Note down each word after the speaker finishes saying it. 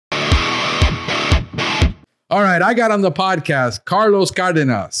All right, I got on the podcast Carlos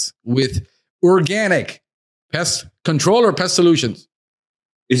Cardenas with Urganic Pest Control or Pest Solutions.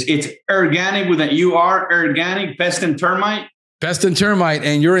 It's Urganic with an UR, Urganic, Pest and Termite. Pest and Termite,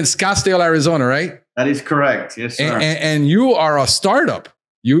 and you're in Scottsdale, Arizona, right? That is correct. Yes, sir. And you are a startup.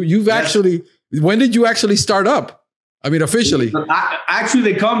 You've actually, when did you actually start up? I mean, officially.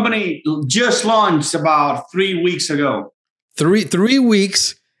 Actually, the company just launched about 3 weeks ago. Three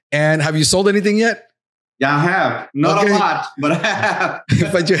weeks. And have you sold anything yet? Yeah, I have. Not a lot, but I have.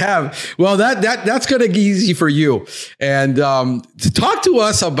 But you have. Well, that's going to be easy for you. And to talk to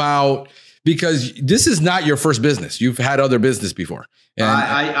us about, because this is not your first business. You've had other business before. And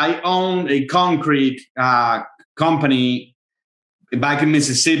I own a concrete company back in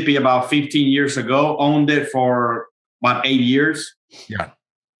Mississippi about 15 years ago. Owned it for about 8 years. Yeah.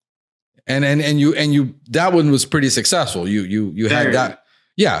 And you that one was pretty successful. You had that.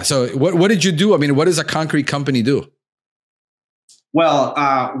 Yeah. So what did you do? I mean, what does a concrete company do? Well,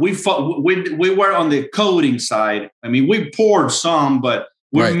 we were on the coating side. I mean, we poured some, but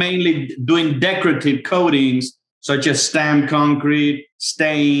we're mainly doing decorative coatings such as stamped concrete,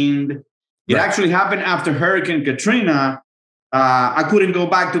 stained. It actually happened after Hurricane Katrina. I couldn't go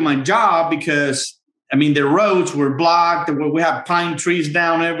back to my job because, I mean, the roads were blocked. We have pine trees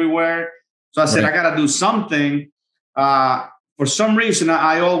down everywhere. So I said, I got to do something. For some reason,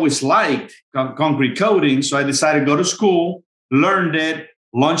 I always liked concrete coating. So I decided to go to school, learned it,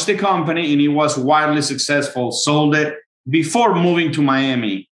 launched the company, and it was wildly successful. Sold it before moving to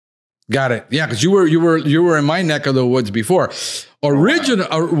Miami. Got it. Yeah, because you were in my neck of the woods before.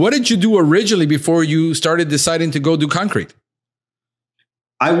 What did you do originally before you started deciding to go do concrete?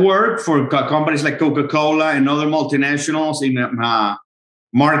 I worked for companies like Coca-Cola and other multinationals in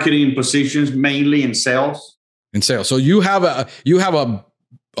marketing positions, mainly in sales. In sales. So you have a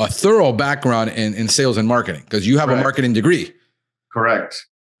thorough background in sales and marketing because you have a marketing degree. Correct.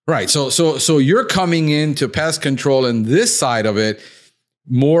 Right. So you're coming into pest control and this side of it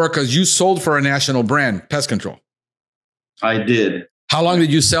more because you sold for a national brand, pest control. I did. How long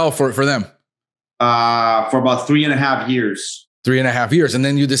did you sell for them? For about 3.5 years. 3.5 years. And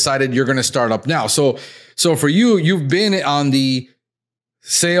then you decided you're going to start up now. So for you, you've been on the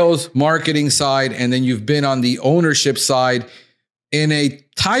sales marketing side, and then you've been on the ownership side in a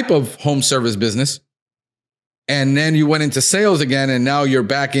type of home service business. And then you went into sales again, and now you're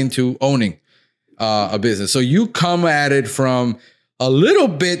back into owning a business. So you come at it from a little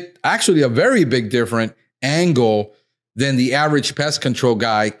bit, actually a very big different angle than the average pest control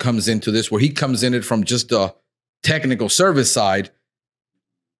guy comes into this, where he comes in it from just the technical service side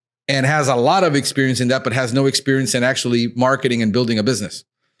and has a lot of experience in that, but has no experience in actually marketing and building a business.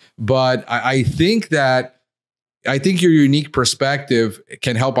 But I think your unique perspective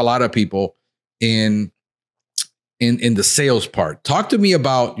can help a lot of people in the sales part. Talk to me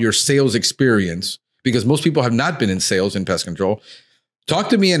about your sales experience, because most people have not been in sales in pest control. Talk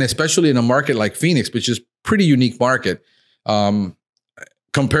to me, and especially in a market like Phoenix, which is pretty unique market.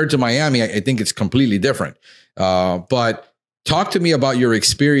 Compared to Miami, I think it's completely different. But talk to me about your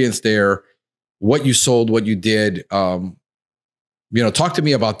experience there, what you sold, what you did. Talk to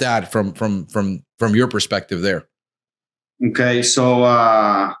me about that from your perspective there. Okay, so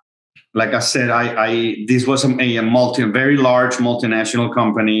like I said, this was a very large multinational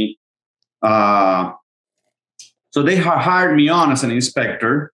company. So they hired me on as an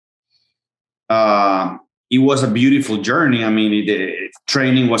inspector. It was a beautiful journey. I mean,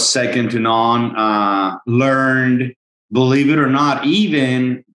 training was second to none. Learned, believe it or not,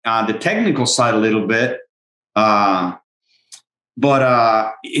 even the technical side a little bit. But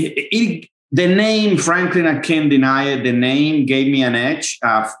the name, Franklin, I can't deny it. The name gave me an edge.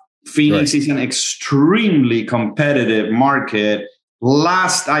 Phoenix is an extremely competitive market.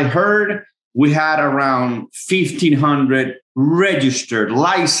 Last I heard, we had around 1,500 registered,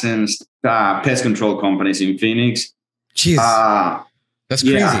 licensed pest control companies in Phoenix. Jeez, that's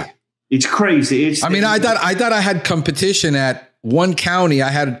crazy. Yeah, it's crazy. I thought I had competition at one county. I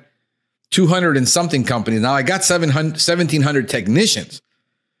had 200 and something companies. Now I got 1,700 technicians,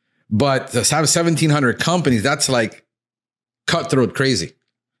 but to have 1,700 companies, that's like cutthroat crazy.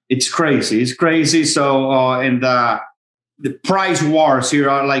 It's crazy. It's crazy. So, and the price wars here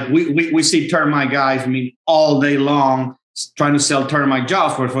are like, we see termite guys, all day long trying to sell termite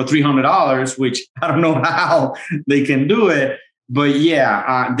jobs for $300, which I don't know how they can do it. But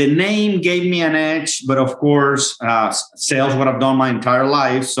yeah, the name gave me an edge. But of course, sales, what I've done my entire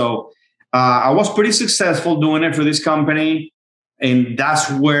life. So I was pretty successful doing it for this company. And that's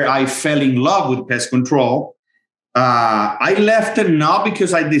where I fell in love with pest control. I left them not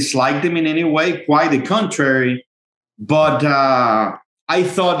because I disliked them in any way, quite the contrary, but I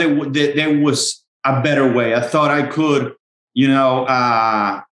thought that there was a better way. I thought I could,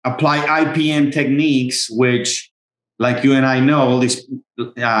 apply IPM techniques, which, like you and I know, all these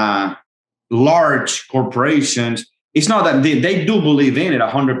large corporations, it's not that they do believe in it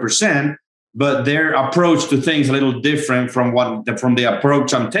 100%, but their approach to things a little different from the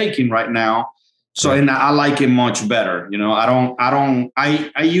approach I'm taking right now. So, and I like it much better.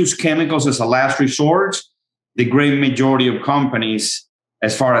 I use chemicals as a last resort. The great majority of companies,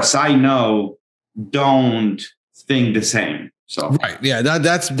 as far as I know, don't think the same. So, right. Yeah,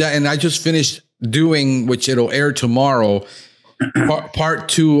 that's that. And I just finished doing, which it'll air tomorrow, part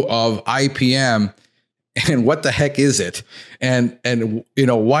 2 of IPM. And what the heck is it? And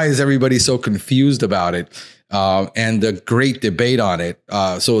why is everybody so confused about it? And the great debate on it.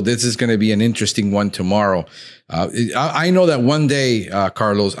 So this is going to be an interesting one tomorrow. I know that one day,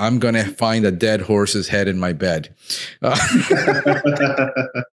 Carlos, I'm going to find a dead horse's head in my bed.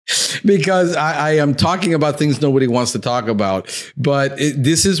 Because I am talking about things nobody wants to talk about. But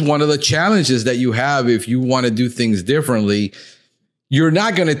this is one of the challenges that you have if you want to do things differently. You're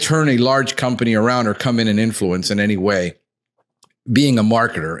not going to turn a large company around or come in and influence in any way being a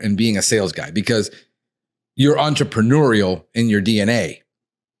marketer and being a sales guy, because you're entrepreneurial in your DNA.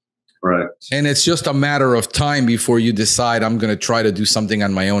 Right. And it's just a matter of time before you decide I'm going to try to do something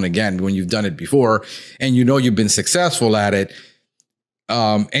on my own again when you've done it before and you've been successful at it.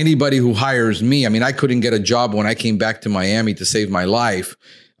 Anybody who hires me, I mean, I couldn't get a job when I came back to Miami to save my life.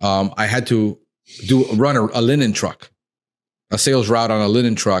 I had to run a linen truck, a sales route on a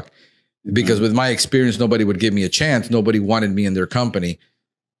linen truck, because with my experience, nobody would give me a chance. Nobody wanted me in their company.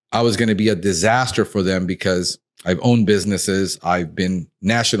 I was going to be a disaster for them because I've owned businesses. I've been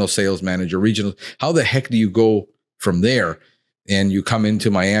national sales manager, regional. How the heck do you go from there? And you come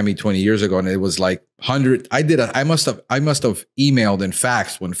into Miami 20 years ago and it was like 100. I must have emailed and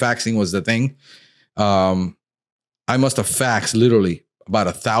faxed when faxing was the thing. I must have faxed literally about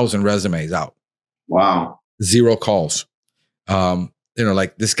 1,000 resumes out. Wow. 0 calls.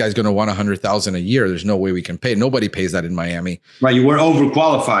 Like this guy's going to want 100,000 a year. There's no way we can pay. Nobody pays that in Miami. Right. You were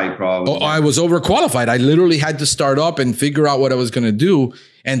overqualified probably. Oh, I was overqualified. I literally had to start up and figure out what I was going to do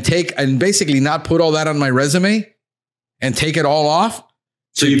and basically not put all that on my resume and take it all off.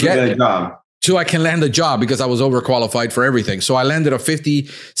 So you get a job. So I can land a job because I was overqualified for everything. So I landed a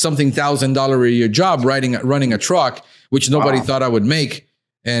 $50-something thousand a year job running a truck, which nobody thought I would make.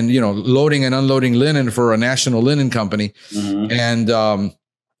 And, loading and unloading linen for a national linen company. Mm-hmm. And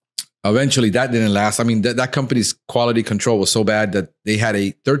eventually that didn't last. I mean, that company's quality control was so bad that they had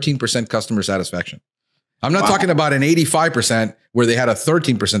a 13% customer satisfaction. I'm not talking about an 85% where they had a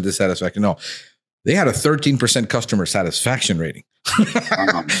 13% dissatisfaction. No, they had a 13% customer satisfaction rating.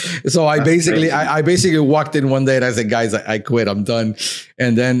 So I basically walked in one day and I said, guys, I quit. I'm done.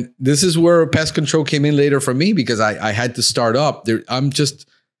 And then this is where pest control came in later for me because I had to start up there. I'm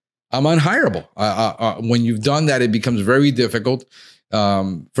unhireable. When you've done that, it becomes very difficult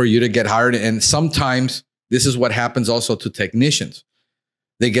for you to get hired. And sometimes this is what happens also to technicians.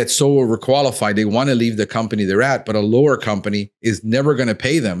 They get so overqualified. They want to leave the company they're at, but a lower company is never going to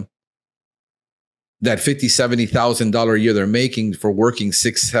pay them that $50,000, $70,000 a year they're making for working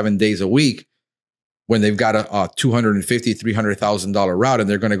 6-7 days a week when they've got a $250,000, $300,000 route and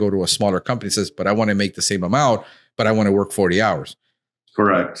they're going to go to a smaller company that says, but I want to make the same amount, but I want to work 40 hours.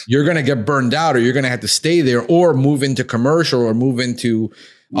 Correct. You're going to get burned out or you're going to have to stay there or move into commercial or move into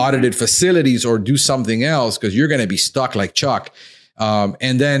audited facilities or do something else because you're going to be stuck like Chuck.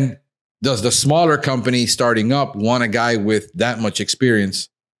 And then does the smaller company starting up want a guy with that much experience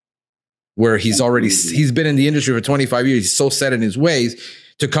where he's been in the industry for 25 years. He's so set in his ways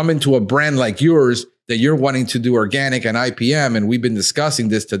to come into a brand like yours that you're wanting to do organic and IPM. And we've been discussing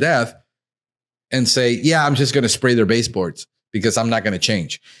this to death and say, yeah, I'm just going to spray their baseboards because I'm not going to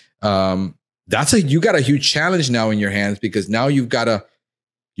change. You got a huge challenge now in your hands because now you're going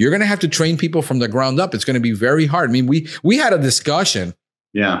to have to train people from the ground up. It's going to be very hard. I mean, we had a discussion.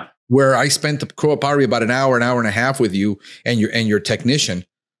 Yeah. Where I spent probably about an hour and a half with you and your technician.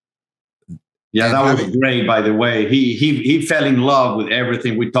 Yeah, that was great, by the way. He fell in love with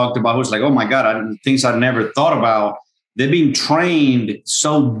everything we talked about. He was like, oh my God, things I'd never thought about. They've been trained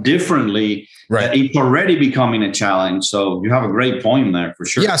so differently that it's already becoming a challenge. So you have a great point there for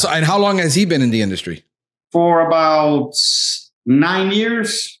sure. Yeah. So, and how long has he been in the industry? For about 9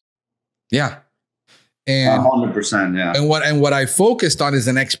 years. Yeah. And 100%. Yeah. And what I focused on is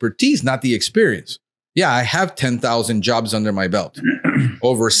an expertise, not the experience. Yeah. I have 10,000 jobs under my belt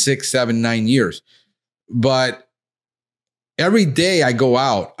over 6, 7, 9 years, but every day I go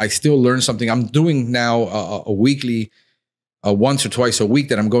out, I still learn something. I'm doing now a weekly, once or twice a week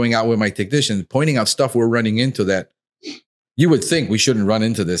that I'm going out with my technicians, pointing out stuff we're running into that you would think we shouldn't run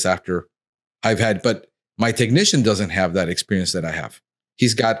into this after I've had, but my technician doesn't have that experience that I have.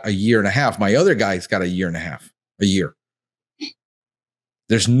 He's got a year and a half. My other guy's got a year and a half, a year.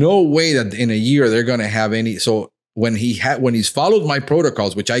 There's no way that in a year they're going to have any. So when he's followed my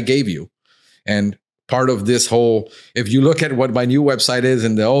protocols, which I gave you, and part of this whole, if you look at what my new website is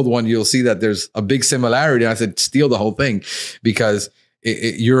and the old one, you'll see that there's a big similarity. I said, steal the whole thing, because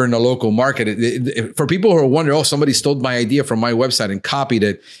you're in a local market. For people who are wondering, oh, somebody stole my idea from my website and copied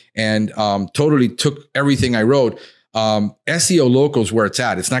it and totally took everything I wrote. SEO local is where it's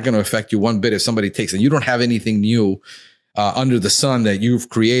at. It's not going to affect you one bit if somebody takes it. You don't have anything new under the sun that you've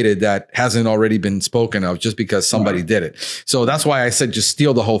created that hasn't already been spoken of just because somebody did it. So that's why I said just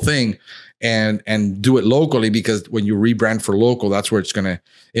steal the whole thing and do it locally, because when you rebrand for local, that's where it's going to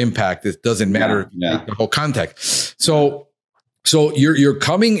impact. It doesn't matter the whole context. So you're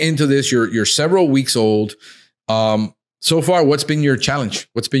coming into this. You're several weeks old. So far, what's been your challenge?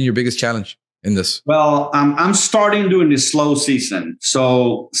 What's been your biggest challenge in this? Well, I'm starting doing this slow season.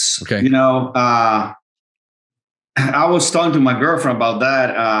 So, I was talking to my girlfriend about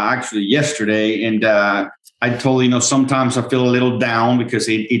that actually yesterday, and I told her, sometimes I feel a little down because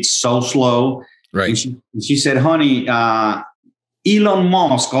it's so slow. Right. And she said, honey, Elon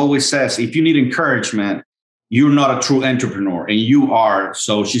Musk always says, if you need encouragement, you're not a true entrepreneur, and you are.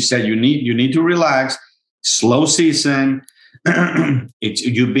 So she said, you need to relax. Slow season.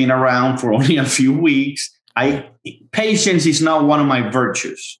 You've been around for only a few weeks. Patience is not one of my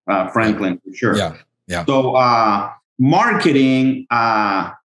virtues, Franklin, for sure. Yeah. So marketing,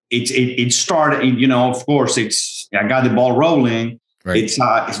 it started. Of course, I got the ball rolling. Right.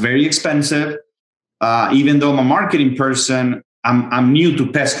 It's very expensive. Even though I'm a marketing person, I'm new to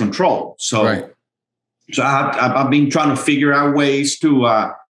pest control. So. Right. So I've been trying to figure out ways to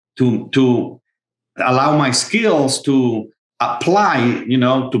allow my skills to apply,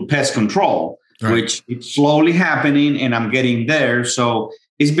 to pest control, which it's slowly happening, and I'm getting there. So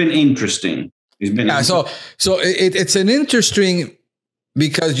it's been interesting. So it's an interesting,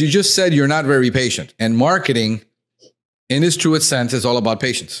 because you just said you're not very patient, and marketing, in its truest sense, is all about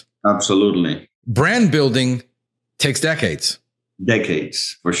patience. Absolutely. Brand building takes decades.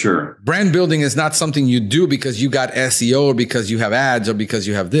 Decades, for sure. Brand building is not something you do because you got SEO or because you have ads or because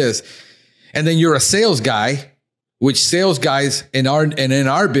you have this. And then you're a sales guy, which sales guys in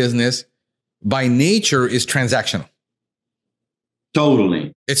our business by nature is transactional.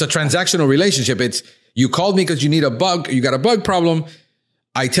 Totally. It's a transactional relationship. It's, you called me because you need a bug. You got a bug problem.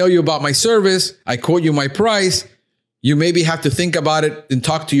 I tell you about my service. I quote you my price. You maybe have to think about it and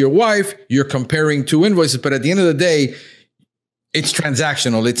talk to your wife. You're comparing two invoices, but at the end of the day, it's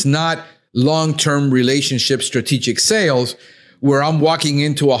transactional. It's not long-term relationship strategic sales where I'm walking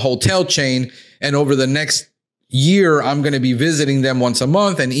into a hotel chain and over the next year, I'm going to be visiting them once a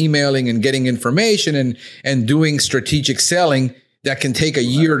month and emailing and getting information and doing strategic selling that can take a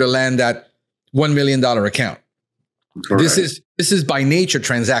year to land that $1 million account. Correct. This is by nature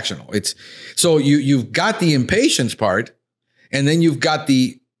transactional. It's so you've got the impatience part, and then you've got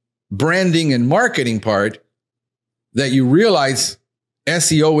the branding and marketing part that you realize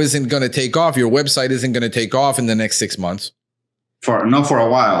SEO isn't going to take off. Your website isn't going to take off in the next 6 months. Not for a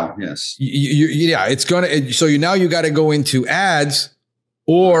while. Yes. It's going to. So now you got to go into ads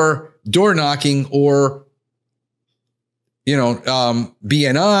or door knocking or,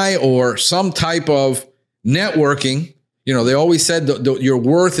 BNI or some type of networking. They always said your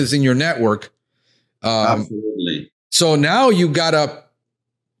worth is in your network. Absolutely. So now you got to.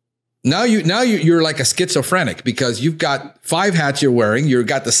 Now you're like a schizophrenic because you've got 5 hats you're wearing. You've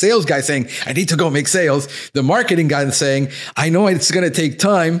got the sales guy saying, I need to go make sales. The marketing guy saying, I know it's going to take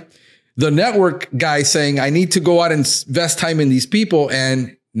time. The network guy saying, I need to go out and invest time in these people.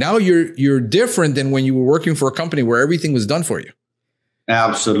 And now you're different than when you were working for a company where everything was done for you.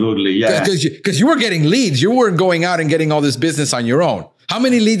 Absolutely. Yeah. Because you were getting leads. You weren't going out and getting all this business on your own. How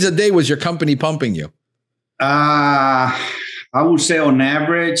many leads a day was your company pumping you? I would say on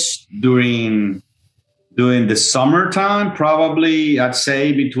average during the summertime, probably I'd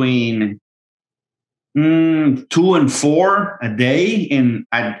say between 2 and 4 a day, and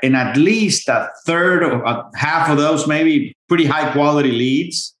at least a third or half of those maybe pretty high quality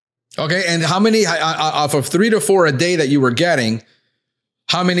leads. Okay, and how many off of 3 to 4 a day that you were getting?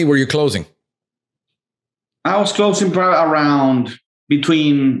 How many were you closing? I was closing probably around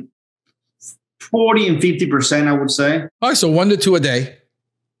between 40 and 50%, I would say. All right, so 1 to 2 a day.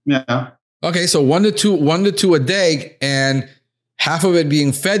 Yeah. Okay, so one to two a day, and half of it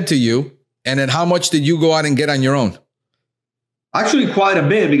being fed to you. And then how much did you go out and get on your own? Actually, quite a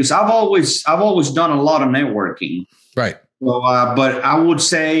bit, because I've always done a lot of networking. Right. So, but I would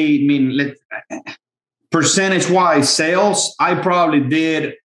say, I mean, percentage-wise, sales, I probably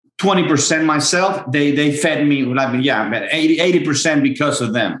did 20% myself. They fed me, like, 80% because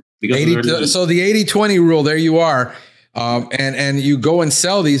of them. So the 80-20 rule, there you are. And you go and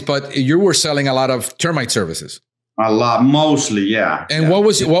sell these, but you were selling a lot of termite services. A lot, mostly, yeah. And what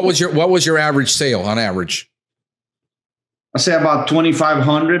was your average sale on average? I say about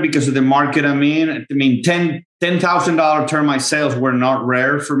 2,500 because of the market I'm in. I mean, $10,000 termite sales were not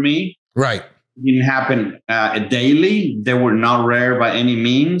rare for me. Right. It didn't happen daily. They were not rare by any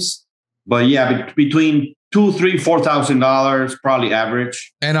means. But yeah, between $2,000, $3,000, $4,000 probably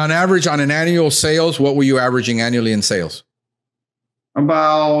average. And on average, on an annual sales, what were you averaging annually in sales?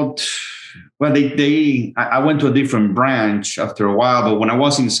 About, well, I went to a different branch after a while, but when I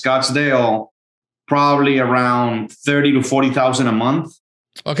was in Scottsdale, probably around 30 to 40,000 a month.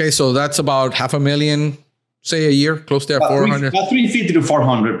 Okay, so that's about $500,000, say, a year, close to 400. About 350 to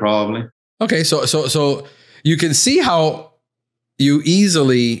 400, probably. Okay, so you can see how you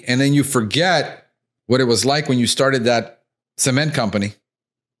easily, and then you forget what it was like when you started that cement company.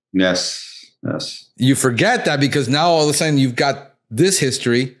 Yes. You forget that because now all of a sudden you've got this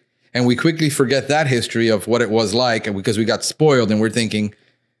history, and we quickly forget that history of what it was like, and because we got spoiled, and we're thinking,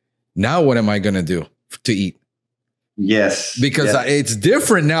 now what am I going to do to eat? Yes. Because it's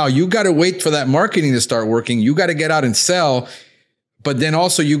different now. You got to wait for that marketing to start working. You got to get out and sell, but then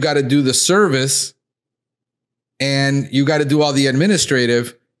also you got to do the service, and you got to do all the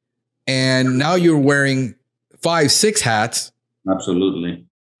administrative. And now you're wearing 5-6 hats. Absolutely.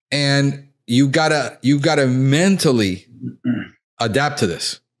 And you gotta mentally adapt to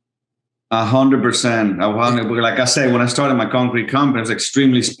this. 100%. Like I say, when I started my concrete company, I was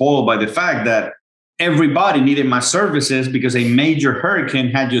extremely spoiled by the fact that everybody needed my services because a major hurricane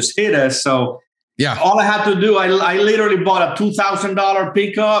had just hit us. So yeah, all I had to do, I literally bought a $2,000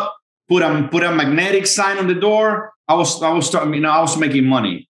 pickup, put a magnetic sign on the door. I was making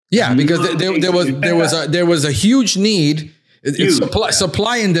money. Yeah, because there was a huge need. It's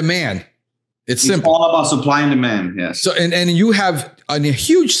supply and demand. It's simple. All about supply and demand. Yes. So and you have a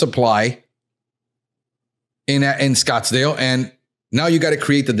huge supply in Scottsdale, and now you got to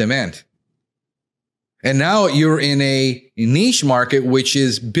create the demand. And now you're in a niche market, which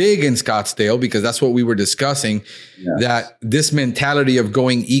is big in Scottsdale, because that's what we were discussing. Yes. That this mentality of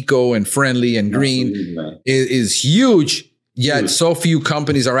going eco and friendly and green is huge. Yet so few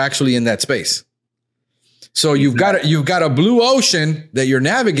companies are actually in that space. So you've got a blue ocean that you're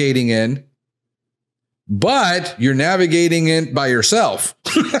navigating in, but you're navigating it by yourself.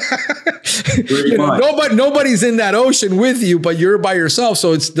 Nobody's in that ocean with you, but you're by yourself.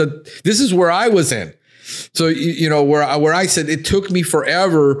 So this is where I was in. So where I said it took me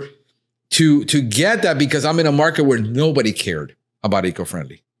forever to get that, because I'm in a market where nobody cared about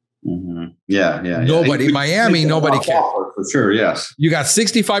eco-friendly. Mm-hmm. Yeah. Nobody, Miami, nobody cared. For sure, yes. You got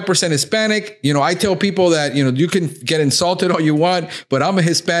 65% Hispanic. I tell people that, you can get insulted all you want, but I'm a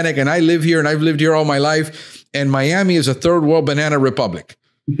Hispanic and I live here and I've lived here all my life. And Miami is a third world banana republic.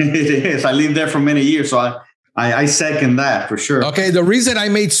 It is. I lived there for many years, so I second that for sure. Okay, the reason I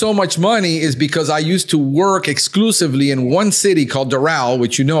made so much money is because I used to work exclusively in one city called Doral,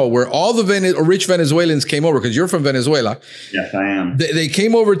 which where all the rich Venezuelans came over, because you're from Venezuela. Yes, I am. They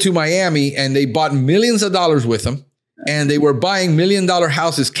came over to Miami and they bought millions of dollars with them, and they were buying $1 million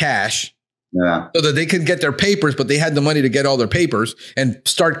houses cash. Yeah. So that they could get their papers, but they had the money to get all their papers and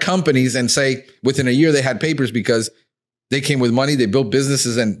start companies, and say within a year they had papers because they came with money, they built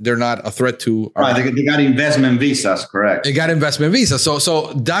businesses, and they're not a threat to our right. They got investment visas, correct? They got investment visas.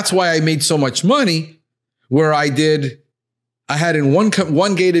 So that's why I made so much money. Where I had in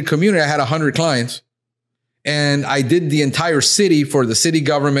one gated community, I had 100 clients, and I did the entire city for the city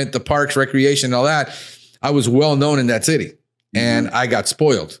government, the parks, recreation, and all that. I was well known in that city, and I got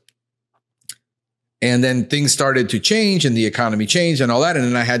spoiled. And then things started to change, and the economy changed and all that.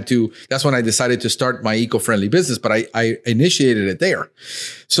 And then that's when I decided to start my eco-friendly business, but I initiated it there.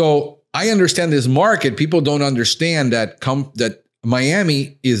 So I understand this market. People don't understand that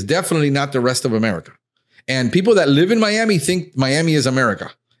Miami is definitely not the rest of America. And people that live in Miami think Miami is America.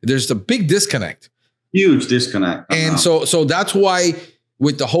 There's a big disconnect. Huge disconnect. And so that's why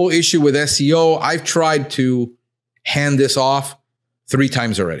with the whole issue with SEO, I've tried to hand this off 3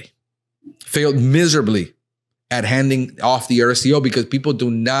 times already. Failed miserably at handing off the SEO because people do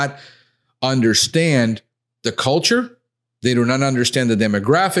not understand the culture They do not understand the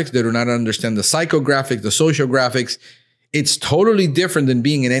demographics. They do not understand the psychographics, the sociographics. It's totally different than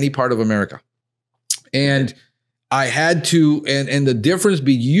being in any part of America. And I had to, and the difference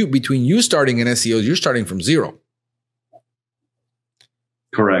between you starting in SEO is you're starting from zero.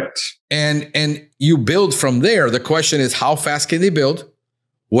 Correct. And you build from there. The question is, how fast can they build?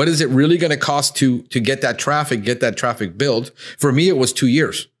 What is it really going to cost to get that traffic built? For me, it was 2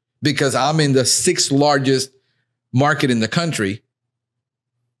 years because I'm in the 6th largest market in the country.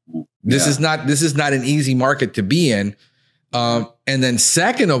 This is not an easy market to be in. And then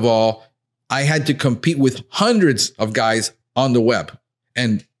second of all, I had to compete with hundreds of guys on the web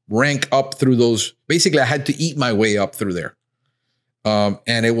and rank up through those. Basically, I had to eat my way up through there.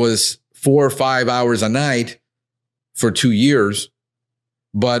 And it was 4 or 5 hours a night for 2 years.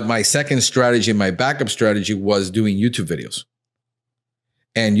 But my second strategy, my backup strategy was doing YouTube videos.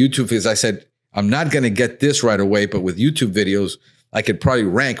 And YouTube, as I said, I'm not going to get this right away, but with YouTube videos, I could probably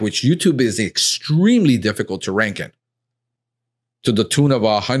rank, which YouTube is extremely difficult to rank in, to the tune of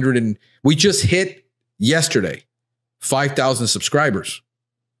 100. And we just hit yesterday 5,000 subscribers.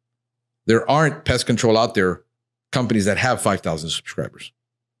 There aren't pest control out there companies that have 5,000 subscribers.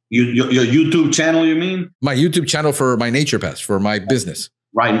 Your YouTube channel, you mean? My YouTube channel for my Nature Pest, for my business.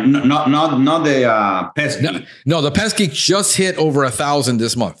 Right. Not the Pest Geek. No, the Pest Geek just hit over 1,000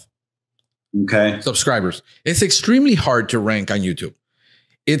 this month. Okay. Subscribers. It's extremely hard to rank on YouTube.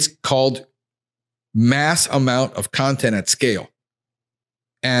 It's called mass amount of content at scale.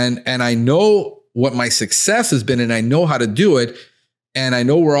 And I know what my success has been, and I know how to do it, and I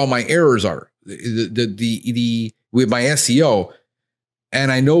know where all my errors are. With my SEO,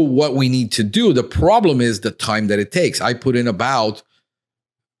 and I know what we need to do. The problem is the time that it takes. I put in about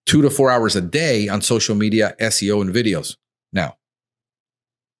 2 to 4 hours a day on social media, SEO, and videos. Now,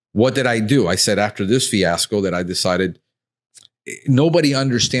 what did I do? I said after this fiasco that I decided nobody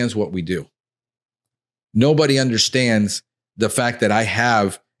understands what we do. Nobody understands the fact that I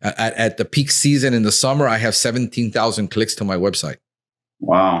have, at the peak season in the summer, I have 17,000 clicks to my website.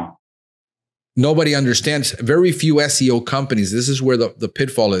 Wow. Nobody understands. Very few SEO companies, this is where the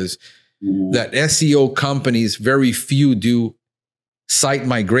pitfall is, that SEO companies, very few do site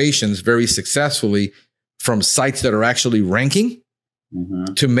migrations very successfully from sites that are actually ranking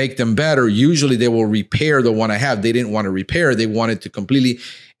to make them better. Usually they will repair the one I have. They didn't want to repair. They wanted to completely.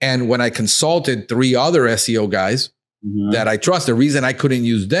 And when I consulted 3 other SEO guys that I trust, the reason I couldn't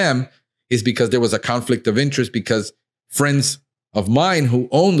use them is because there was a conflict of interest, because friends of mine who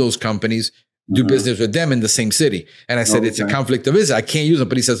own those companies do business with them in the same city. And I said, it's a conflict of interest. I can't use them.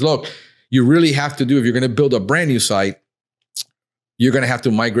 But he says, look, you really have to do, if you're going to build a brand new site, you're going to have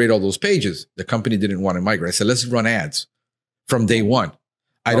to migrate all those pages. The company didn't want to migrate. I said, let's run ads from day one.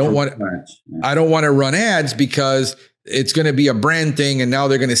 I don't want to run ads because it's going to be a brand thing. And now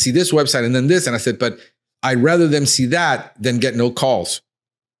they're going to see this website and then this. And I said, but I'd rather them see that than get no calls.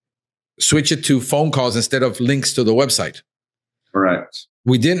 Switch it to phone calls instead of links to the website. Correct.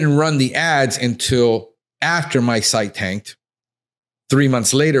 We didn't run the ads until after my site tanked. 3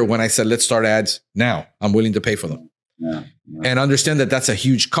 months later, when I said, let's start ads now, I'm willing to pay for them. And understand that that's a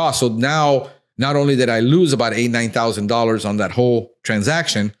huge cost. So now, not only did I lose about $8,000-9,000 on that whole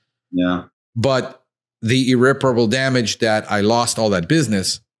transaction, but the irreparable damage that I lost all that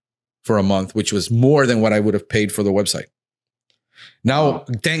business for a month, which was more than what I would have paid for the website. Now,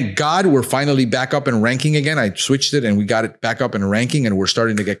 thank God, we're finally back up and ranking again. I switched it and we got it back up and ranking, and we're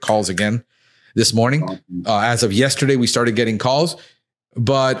starting to get calls again this morning. As of yesterday, we started getting calls,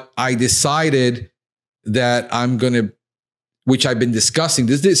 but I decided that I'm going to, which I've been discussing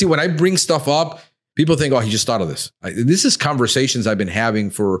this. See, when I bring stuff up, people think, oh, he just thought of this. This is conversations I've been having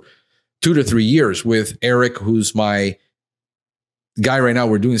for 2 to 3 years with Eric, who's my guy right now.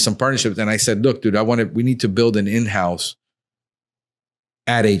 We're doing some partnerships. And I said, look, dude, we need to build an in-house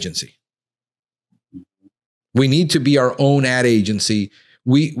ad agency. We need to be our own ad agency.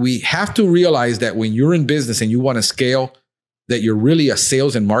 We have to realize that when you're in business and you want to scale, that you're really a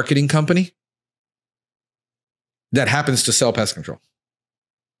sales and marketing company that happens to sell pest control.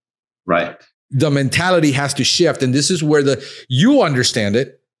 Right. The mentality has to shift. And this is where you understand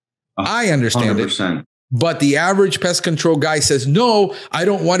it. I understand 100%. It. But the average pest control guy says, no, I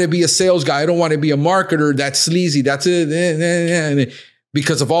don't want to be a sales guy. I don't want to be a marketer. That's sleazy. That's it.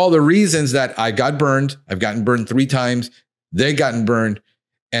 Because of all the reasons that I got burned. I've gotten burned 3 times. They gotten burned.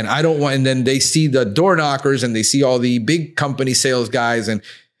 And I don't want, and then they see the door knockers and they see all the big company sales guys,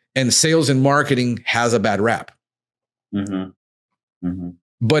 and sales and marketing has a bad rap.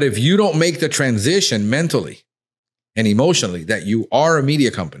 But if you don't make the transition mentally and emotionally that you are a media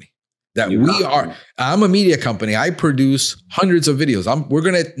company, I'm a media company. I produce hundreds of videos. We're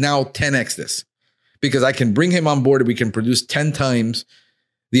going to now 10X this because I can bring him on board. We can produce 10 times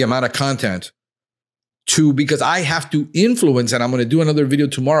the amount of content because I have to influence, and I'm going to do another video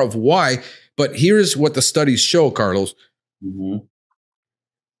tomorrow of why. But here's what the studies show, Carlos. Mm-hmm.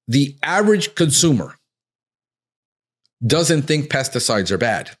 The average consumer doesn't think pesticides are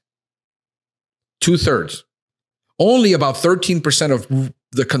bad. 2/3. Only about 13% of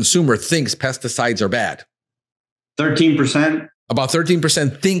the consumer thinks pesticides are bad. 13%? About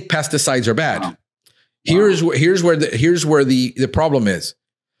 13% think pesticides are bad. Wow. Here's where the problem is.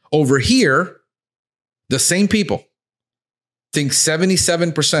 Over here, the same people think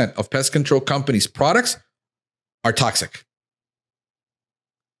 77% of pest control companies' products are toxic.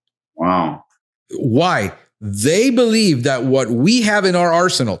 Wow. Why? They believe that what we have in our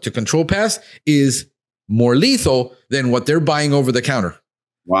arsenal to control pests is more lethal than what they're buying over the counter.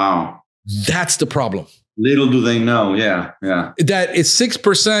 Wow. That's the problem. Little do they know. Yeah. That it's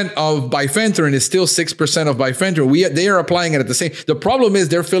 6% of bifenthrin is still 6% of bifenthrin. They are applying it at the same. The problem is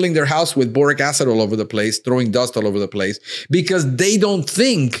they're filling their house with boric acid all over the place, throwing dust all over the place because they don't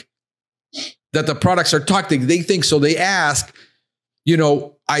think that the products are toxic. They think so. They ask,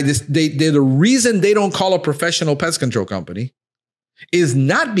 the reason they don't call a professional pest control company is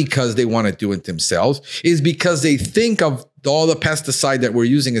not because they want to do it themselves, is because they think of all the pesticide that we're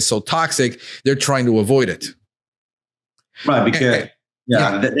using is so toxic, they're trying to avoid it. Right, because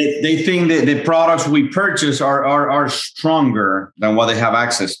they think that the products we purchase are stronger than what they have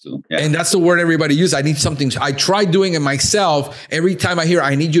access to. Yeah. And that's the word everybody uses. I need something. I tried doing it myself. Every time I hear,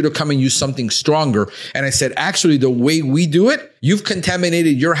 I need you to come and use something stronger. And I said, actually, the way we do it, you've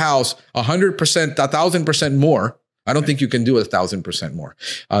contaminated your house 100%, 1,000% more. I don't think you can do 1,000% more.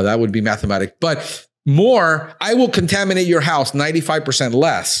 That would be mathematic. But more, I will contaminate your house 95%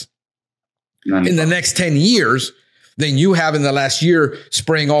 less 95. In the next 10 years than you have in the last year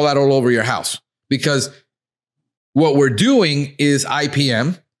spraying all that all over your house. Because what we're doing is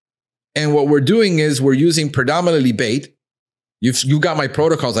IPM. And what we're doing is we're using predominantly bait. You've got my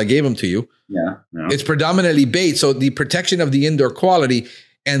protocols. I gave them to you. Yeah. It's predominantly bait. So the protection of the indoor quality.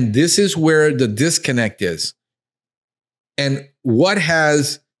 And this is where the disconnect is. And what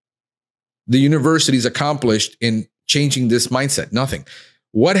has the universities accomplished in changing this mindset? Nothing.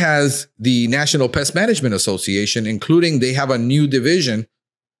 What has the National Pest Management Association, including they have a new division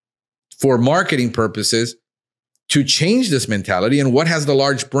for marketing purposes to change this mentality? And what has the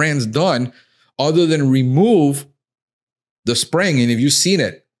large brands done other than remove the spraying? And if you've seen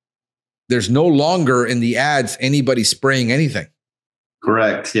it, there's no longer in the ads anybody spraying anything.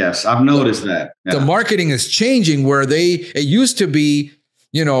 Correct. Yes. I've noticed that. Yeah. The marketing is changing where it used to be,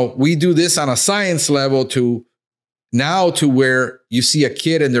 we do this on a science level to where you see a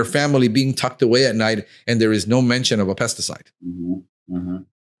kid and their family being tucked away at night and there is no mention of a pesticide. Mm-hmm. Mm-hmm.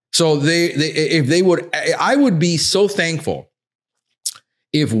 So if they would, I would be so thankful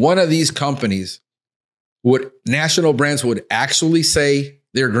if one of these companies national brands would actually say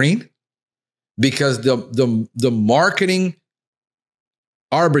they're green, because the marketing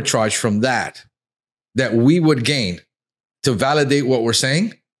arbitrage from that we would gain to validate what we're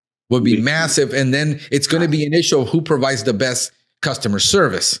saying would be massive. And then it's going to be an issue of who provides the best customer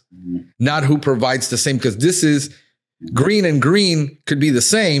service, not who provides the same, because this is green and green could be the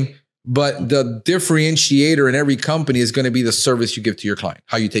same, but the differentiator in every company is going to be the service you give to your client,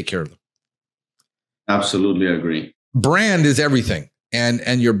 how you take care of them. Absolutely agree. Brand is everything.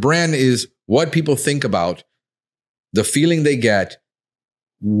 And your brand is what people think about, the feeling they get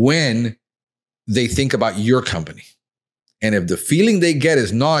when they think about your company. And if the feeling they get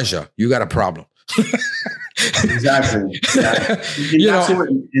is nausea, you got a problem. Exactly.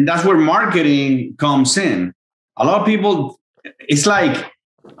 And that's where marketing comes in. A lot of people, it's like,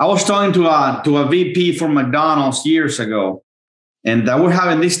 I was talking to a VP for McDonald's years ago, and we're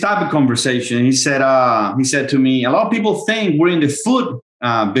having this type of conversation. He said to me, a lot of people think we're in the food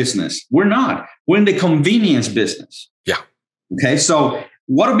business. We're not. We're in the convenience business. Yeah. Okay. So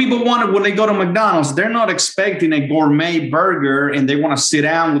what do people want when they go to McDonald's? They're not expecting a gourmet burger and they want to sit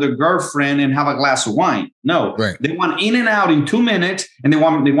down with a girlfriend and have a glass of wine. No, right. They want in and out in 2 minutes, and they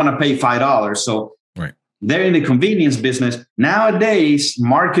want to pay $5. So right. They're in the convenience business. Nowadays,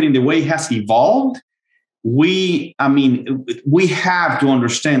 marketing, the way it has evolved, we have to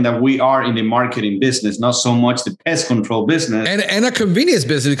understand that we are in the marketing business, not so much the pest control business. And a convenience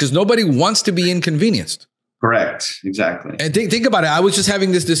business, because nobody wants to be inconvenienced. Correct. Exactly. And think about it. I was just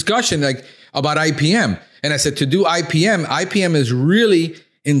having this discussion about IPM. And I said, to do IPM is really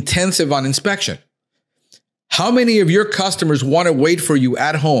intensive on inspection. How many of your customers want to wait for you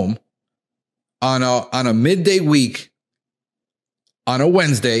at home on a midday week on a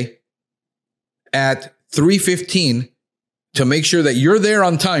Wednesday at 3:15 to make sure that you're there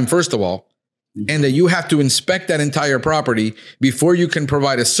on time, first of all, and that you have to inspect that entire property before you can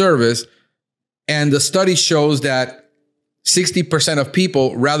provide a service. And the study shows that 60% of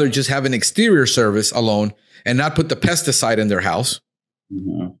people rather just have an exterior service alone and not put the pesticide in their house.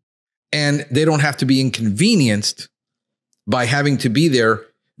 Mm-hmm. And they don't have to be inconvenienced by having to be there.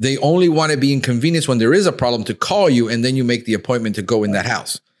 They only want to be inconvenienced when there is a problem to call you, and then you make the appointment to go in that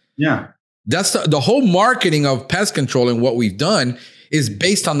house. Yeah. That's the whole marketing of pest control, and what we've done is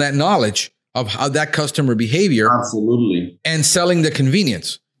based on that knowledge of how that customer behavior. Absolutely. And selling the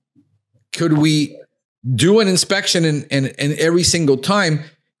convenience. Could we do an inspection and every single time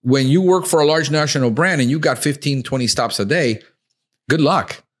when you work for a large national brand and you got 15, 20 stops a day? Good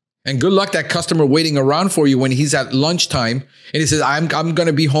luck. And good luck that customer waiting around for you when he's at lunchtime and he says, I'm going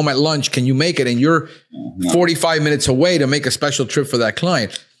to be home at lunch. Can you make it? And you're 45 minutes away to make a special trip for that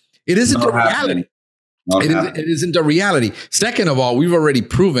client. It isn't a reality. It isn't a reality. Second of all, we've already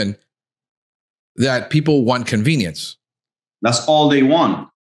proven that people want convenience. That's all they want.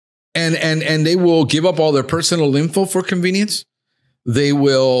 And they will give up all their personal info for convenience. They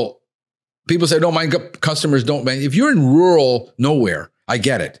will, people say, don't mind, customers don't mind. If you're in rural nowhere, I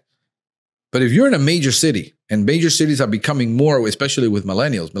get it. But if you're in a major city, and major cities are becoming more, especially with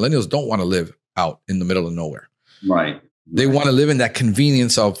millennials don't want to live out in the middle of nowhere. Right. They want to live in that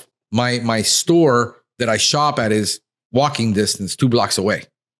convenience of my store that I shop at is walking distance 2 blocks away.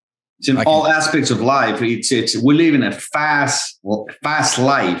 It's in all aspects of life. It's we live in a fast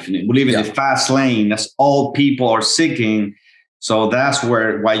life. We live in a fast lane. That's all people are seeking. So that's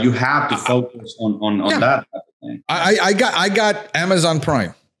why you have to focus on that type of thing. I got Amazon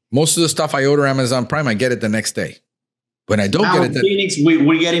Prime. Most of the stuff I order Amazon Prime, I get it the next day. When I don't get it, Phoenix,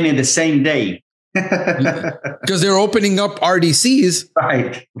 we're getting it the same day. Because they're opening up RDCs,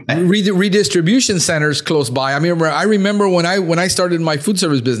 right? Redistribution centers close by. I remember when I started my food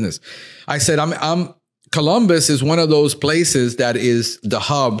service business, I said I'm Columbus is one of those places that is the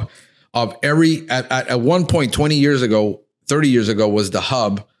hub of at one point 20 years ago, 30 years ago was the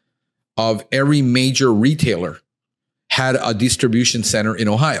hub of every major retailer had a distribution center in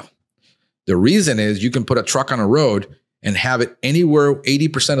Ohio. The reason is you can put a truck on a road and have it anywhere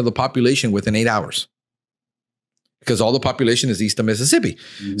 80% of the population within 8 hours, because all the population is east of Mississippi.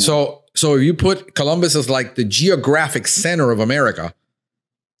 Mm-hmm. So if you put Columbus as like the geographic center of America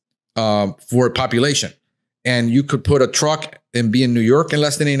for population, and you could put a truck and be in New York in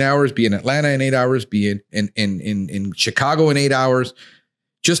less than 8 hours, be in Atlanta in 8 hours, be in Chicago in 8 hours,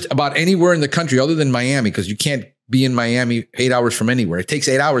 just about anywhere in the country other than Miami, because you can't be in Miami 8 hours from anywhere. It takes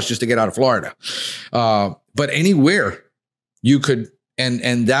 8 hours just to get out of Florida. But anywhere you could,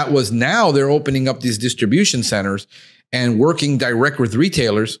 and that was, now they're opening up these distribution centers and working direct with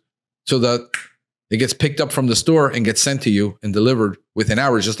retailers so that it gets picked up from the store and gets sent to you and delivered within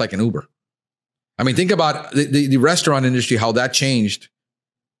hours, just like an Uber. I mean, think about the restaurant industry, how that changed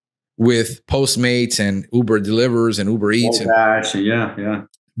with Postmates and Uber Delivers and Uber Eats. Yeah.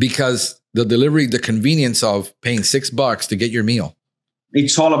 Because the convenience of paying $6 to get your meal.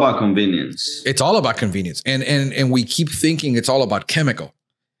 It's all about convenience. It's all about convenience. And we keep thinking it's all about chemical,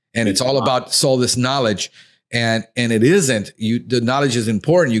 and it's all about all this knowledge. And it isn't. The knowledge is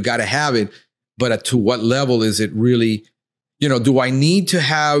important. You got to have it. But to what level is it really, do I need to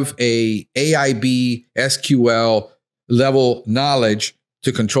have a AIB, SQL level knowledge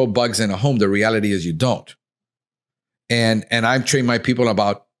to control bugs in a home? The reality is you don't. And I've trained my people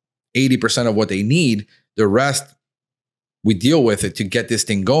about 80% of what they need. The rest, we deal with it to get this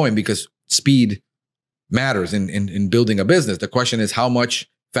thing going, because speed matters in building a business. The question is how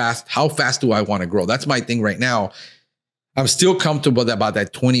fast do I want to grow? That's my thing right now. I'm still comfortable about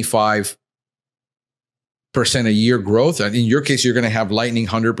that 25% a year growth. In your case, you're going to have lightning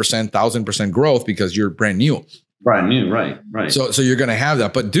 100%, 1,000% growth because you're brand new. Brand new, right. So you're going to have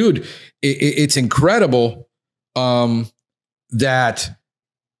that. But dude, it's incredible that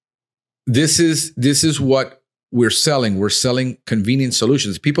this is what we're selling. We're selling convenient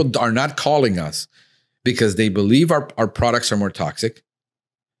solutions. People are not calling us because they believe our products are more toxic.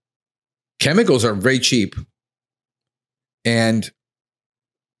 Chemicals are very cheap, and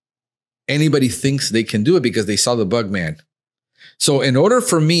anybody thinks they can do it because they saw the bug man. So in order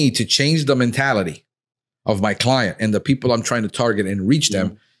for me to change the mentality of my client and the people I'm trying to target and reach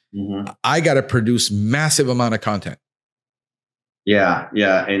them, I got to produce massive amount of content. Yeah.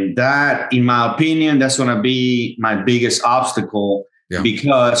 And that, in my opinion, that's going to be my biggest obstacle,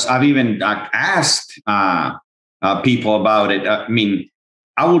 because I've even asked people about it. I mean,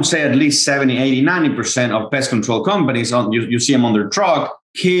 I would say at least 70, 80, 90% of pest control companies, you see them on their truck,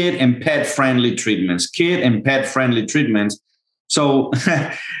 kid and pet friendly treatments, So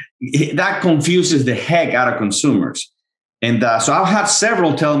that confuses the heck out of consumers. And so I've had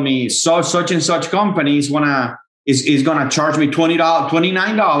several tell me, such and such companies is going to charge me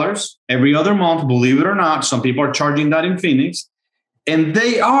 $29 every other month. Believe it or not, some people are charging that in Phoenix, and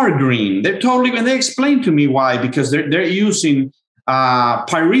they are green. They're totally, and they explain to me why, because they're using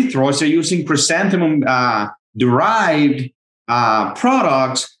pyrethroids, they're using chrysanthemum derived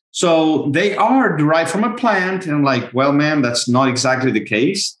products. So they are derived from a plant. And I'm like, well, man, that's not exactly the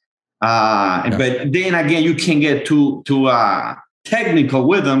case. But then again, you can get too technical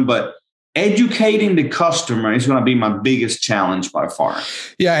with them, but educating the customer is going to be my biggest challenge by far.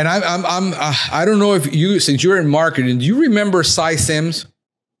 Yeah. And I don't know if since you're in marketing, do you remember Cy Sims?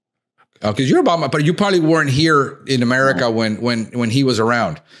 Because you're but you probably weren't here in America when he was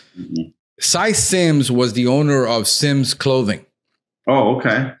around. Mm-hmm. Cy Sims was the owner of Sims Clothing. Oh,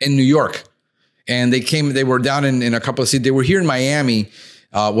 okay. In New York. And they were down in a couple of cities. They were here in Miami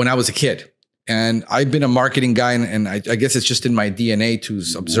when I was a kid. And I've been a marketing guy, and I guess it's just in my DNA to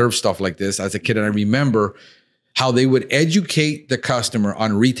observe stuff like this as a kid. And I remember how they would educate the customer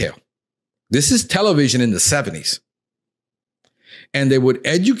on retail. This is television in the 70s. And they would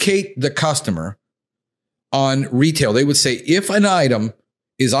educate the customer on retail. They would say, if an item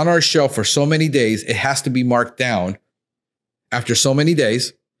is on our shelf for so many days, it has to be marked down after so many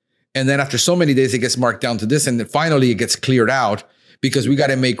days. And then after so many days, it gets marked down to this. And then finally, it gets cleared out because we got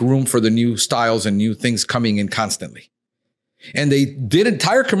to make room for the new styles and new things coming in constantly. And they did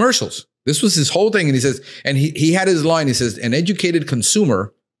entire commercials. This was his whole thing. And he says, and he had his line, he says, an educated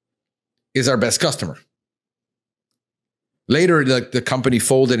consumer is our best customer. Later, the company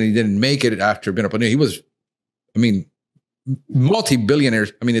folded and he didn't make it after being up. He was, multi-billionaire.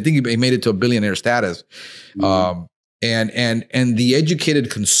 I think he made it to a billionaire status. Mm-hmm. And the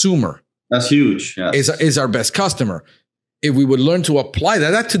educated consumer, that's huge. Yes. is our best customer. If we would learn to apply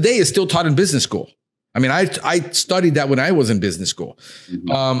that today is still taught in business school. I studied that when I was in business school.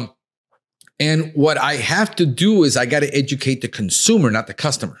 Mm-hmm. And what I have to do is I got to educate the consumer, not the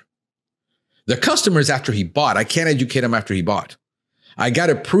customer. The customer is after he bought. I can't educate him after he bought. I got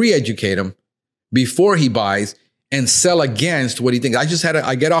to pre-educate him before he buys and sell against what he thinks.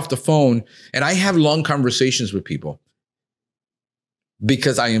 I get off the phone and I have long conversations with people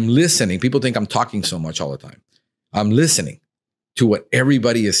because I am listening. People think I'm talking so much all the time. I'm listening to what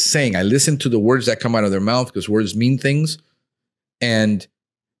everybody is saying. I listen to the words that come out of their mouth because words mean things. And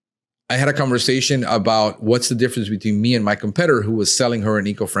I had a conversation about what's the difference between me and my competitor who was selling her an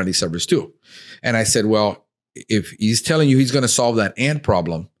eco-friendly service too. And I said, well, if he's telling you he's going to solve that ant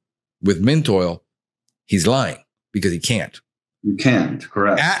problem with mint oil, he's lying because he can't. You can't,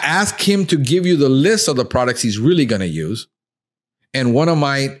 correct. Ask him to give you the list of the products he's really going to use. And one of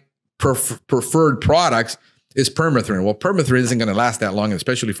my preferred products is permethrin. Well, permethrin isn't going to last that long,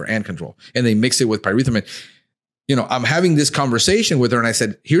 especially for ant control. And they mix it with pyrethroid. I'm having this conversation with her and I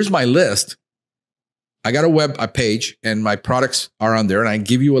said, here's my list. I got a page and my products are on there and I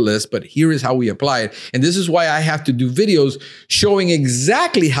give you a list, but here is how we apply it. And this is why I have to do videos showing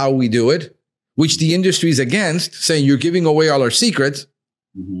exactly how we do it, which the industry is against, saying you're giving away all our secrets.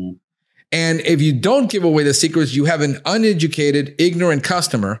 Mm-hmm. And if you don't give away the secrets, you have an uneducated, ignorant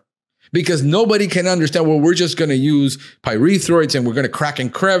customer because nobody can understand, well, we're just going to use pyrethroids and we're going to crack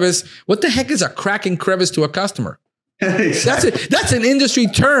and crevice. What the heck is a crack and crevice to a customer? Exactly. That's an industry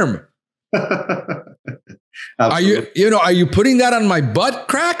term. Are you putting that on my butt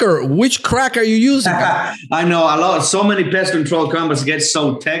crack or which crack are you using? I know so many pest control companies get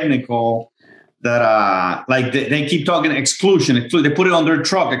so technical that they keep talking exclusion. They put it on their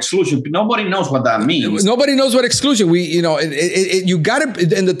truck, exclusion. Nobody knows what that means. Nobody knows what exclusion. You got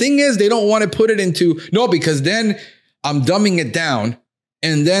to, and the thing is, they don't want to put it into, because then I'm dumbing it down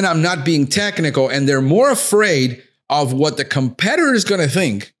and then I'm not being technical and they're more afraid of what the competitor is going to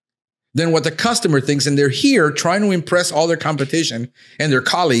think than what the customer thinks. And they're here trying to impress all their competition and their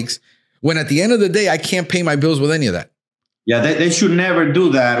colleagues when at the end of the day, I can't pay my bills with any of that. Yeah, they should never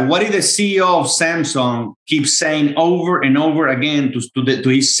do that. What did the CEO of Samsung keep saying over and over again to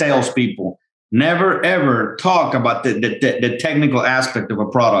his salespeople? Never, ever talk about the technical aspect of a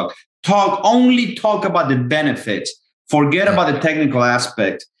product. Only talk about the benefits. Forget about the technical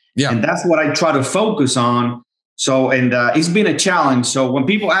aspect. Yeah. And that's what I try to focus on. So, and it's been a challenge. So when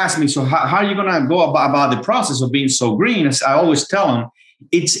people ask me, so how are you going to go about the process of being so green? I always tell them,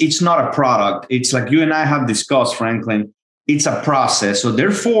 it's not a product. It's like you and I have discussed, Franklin. It's a process. So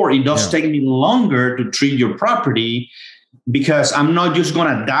therefore, it does take me longer to treat your property. because I'm not just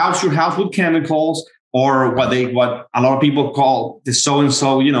going to douse your house with chemicals or what a lot of people call the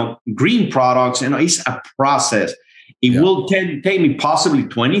so-and-so, green products. It's a process. It will take me possibly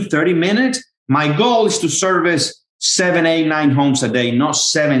 20, 30 minutes. My goal is to service 7, 8, 9 homes a day, not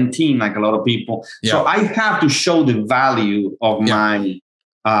 17 like a lot of people. Yeah. So I have to show the value of my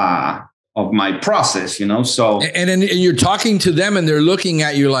process, So and you're talking to them and they're looking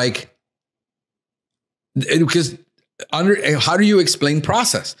at you like, because how do you explain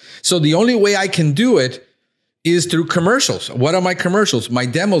process? So the only way I can do it is through commercials. What are my commercials? My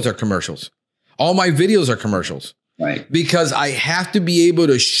demos are commercials. All my videos are commercials. Right. Because I have to be able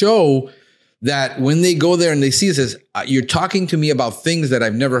to show that when they go there and they see it, says, you're talking to me about things that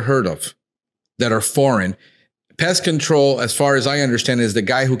I've never heard of, that are foreign. Pest control, as far as I understand, is the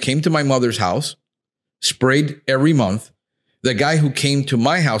guy who came to my mother's house, sprayed every month. The guy who came to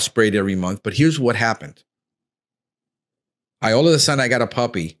my house sprayed every month. But here's what happened. All of a sudden, I got a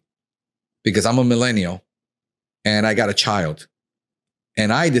puppy because I'm a millennial and I got a child.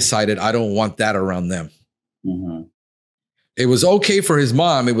 And I decided I don't want that around them. Mm-hmm. It was okay for his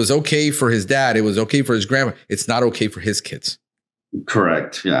mom. It was okay for his dad. It was okay for his grandma. It's not okay for his kids.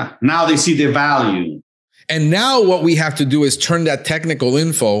 Correct. Yeah. Now they see the value. And now what we have to do is turn that technical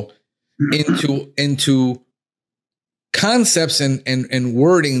info into concepts and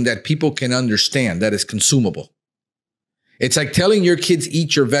wording that people can understand, that is consumable. It's like telling your kids,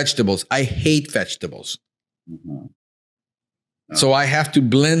 eat your vegetables. I hate vegetables. Mm-hmm. So I have to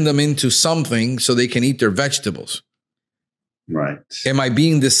blend them into something so they can eat their vegetables. Right. Am I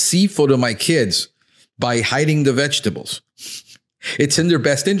being deceitful to my kids by hiding the vegetables? It's in their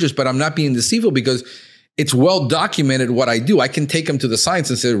best interest, but I'm not being deceitful because it's well documented what I do. I can take them to the science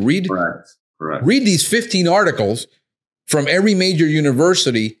and say, read these 15 articles from every major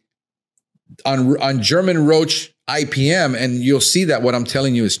university on German roach IPM, and you'll see that what I'm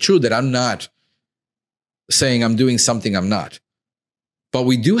telling you is true, that I'm not saying I'm doing something I'm not. But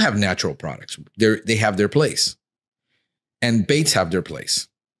we do have natural products. They have their place. And baits have their place.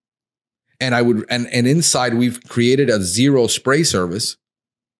 And and inside we've created a zero spray service,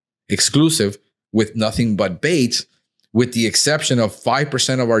 exclusive, with nothing but baits, with the exception of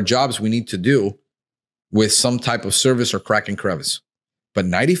 5% of our jobs we need to do with some type of service or crack and crevice. But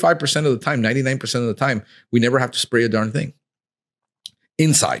 95% of the time, 99% of the time, we never have to spray a darn thing.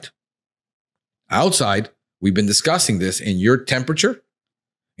 Inside. Outside, we've been discussing this in your temperature,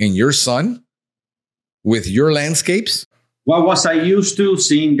 in your sun, with your landscapes. Well, was I used to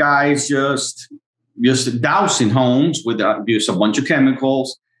seeing guys just dousing homes with use a bunch of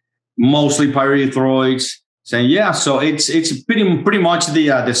chemicals, mostly pyrethroids, saying, yeah, so it's pretty much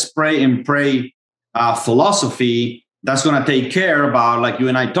the spray and pray philosophy that's going to take care about, like you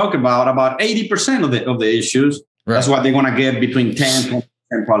and I talk about 80% of the issues. Right. That's what they're going to get between 10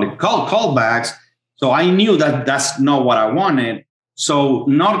 and probably callbacks. So I knew that that's not what I wanted. So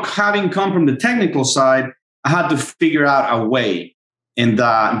not having come from the technical side, I had to figure out a way. And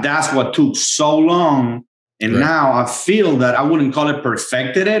that's what took so long. And now I feel that I wouldn't call it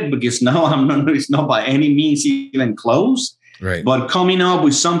perfected it, because no, it's not by any means even close. Right. But coming up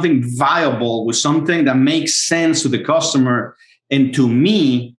with something viable, with something that makes sense to the customer. And to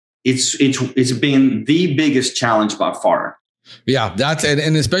me, it's been the biggest challenge by far. Yeah, that's it.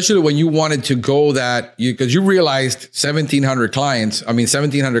 And especially when you wanted to go because you realized 1,700 clients,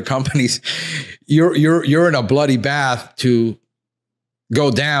 1,700 companies, you're in a bloody bath to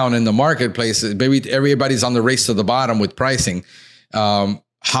go down in the marketplace. Maybe everybody's on the race to the bottom with pricing.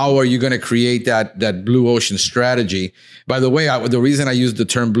 How are you going to create that blue ocean strategy? By the way, the reason I use the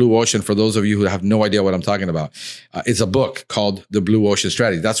term blue ocean, for those of you who have no idea what I'm talking about, it's a book called The Blue Ocean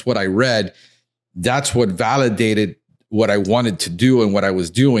Strategy. That's what I read. That's what validated what I wanted to do and what I was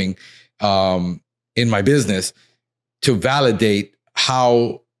doing in my business, to validate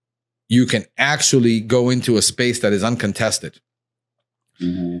how you can actually go into a space that is uncontested.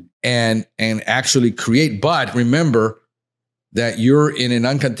 Mm-hmm. and actually create. But remember that you're in an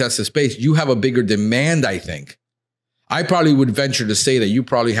uncontested space. You have a bigger demand, I think. I probably would venture to say that you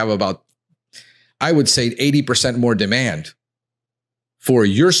probably have about, I would say 80% more demand for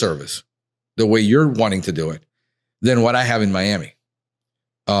your service, the way you're wanting to do it, than what I have in Miami.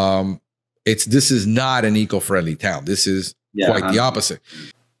 This is not an eco-friendly town. This is quite the opposite.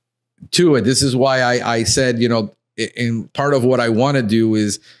 This is why I said, and part of what I want to do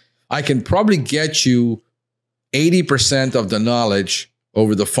is I can probably get you 80% of the knowledge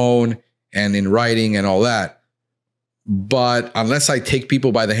over the phone and in writing and all that. But unless I take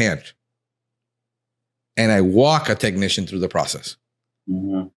people by the hand and I walk a technician through the process,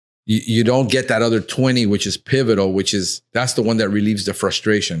 You don't get that other 20, which is pivotal, that's the one that relieves the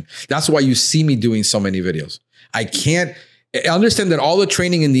frustration. That's why you see me doing so many videos. I understand that all the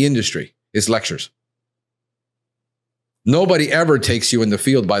training in the industry is lectures. Nobody ever takes you in the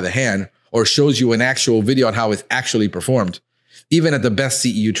field by the hand or shows you an actual video on how it's actually performed, even at the best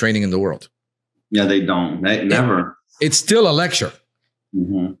CEU training in the world. Yeah, they don't. They never. It's still a lecture.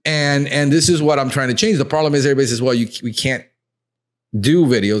 Mm-hmm. And this is what I'm trying to change. The problem is everybody says, well, we can't do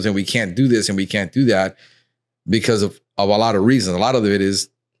videos and we can't do this and we can't do that because of a lot of reasons. A lot of it is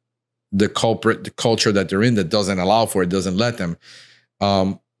the culture that they're in that doesn't allow for it, doesn't let them.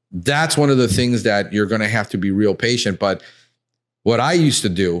 That's one of the things that you're going to have to be real patient. But what I used to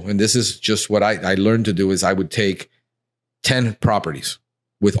do, and this is just what I learned to do, is I would take 10 properties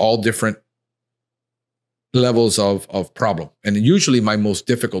with all different levels of problem, and usually my most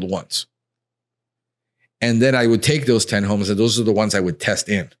difficult ones. And then I would take those 10 homes, and those are the ones I would test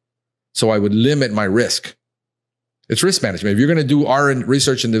in. So I would limit my risk. It's risk management. If you're going to do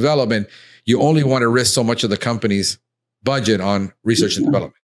research and development, you only want to risk so much of the company's budget on research and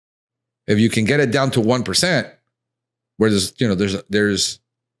development. If you can get it down to 1%, where there's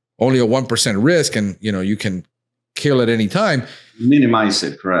only a 1% risk, and you can kill at any time. Minimize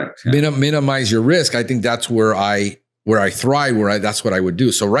it, correct? Yeah. Minimize your risk. I think that's where I thrive. That's what I would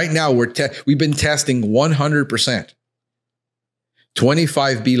do. So right now we've been testing 100%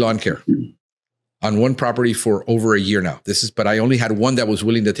 25B lawn care on one property for over a year now. But I only had one that was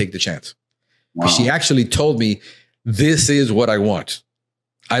willing to take the chance. Wow. She actually told me, this is what I want.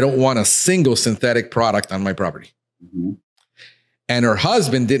 I don't want a single synthetic product on my property. Mm-hmm. And her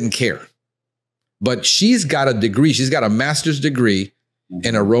husband didn't care. But she's got a degree. She's got a master's degree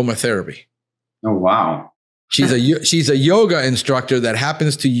in aromatherapy. Oh, wow. She's a yoga instructor that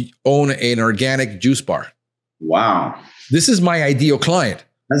happens to own an organic juice bar. Wow. This is my ideal client.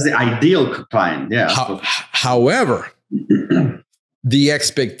 That's the ideal client, yeah. However, the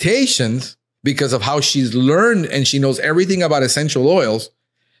expectations, because of how she's learned and she knows everything about essential oils,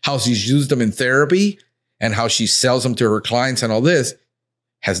 how she's used them in therapy and how she sells them to her clients and all this,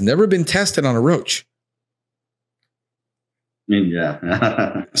 has never been tested on a roach.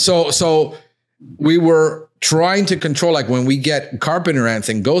 Yeah. So we were trying to control, like when we get carpenter ants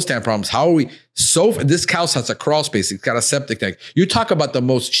and ghost ant problems, how are we this house has a crawl space. It's got a septic tank. You talk about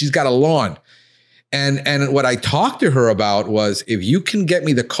she's got a lawn. And what I talked to her about was, if you can get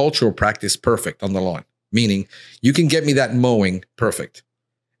me the cultural practice perfect on the lawn, meaning you can get me that mowing perfect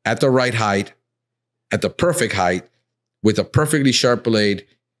at the right height, at the perfect height, with a perfectly sharp blade,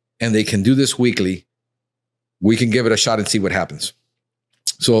 and they can do this weekly, we can give it a shot and see what happens.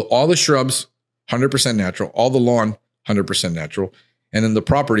 So all the shrubs, 100% natural, all the lawn, 100% natural, and then the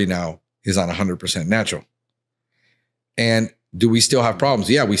property now is on 100% natural. And do we still have problems?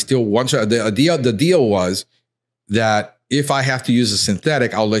 Yeah, we still want to. The deal was that if I have to use a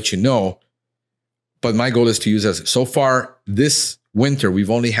synthetic, I'll let you know. But my goal is to use so far this winter, we've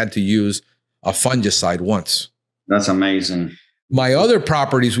only had to use a fungicide once. That's amazing. My other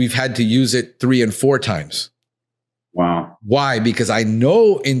properties, we've had to use it 3 and 4 times. Wow. Why? Because I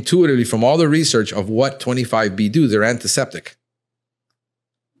know intuitively from all the research of what 25B do, they're antiseptic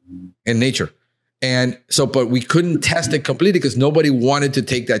in nature. And so, but we couldn't test it completely because nobody wanted to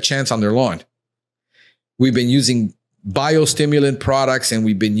take that chance on their lawn. We've been using biostimulant products, and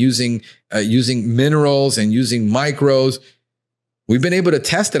we've been using minerals and using micros. We've been able to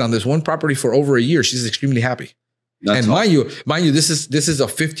test it on this one property for over a year. She's extremely happy. That's and awesome. mind you, this is a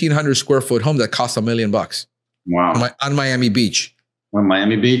 1,500 square foot home that costs $1 million. Wow. On Miami Beach. On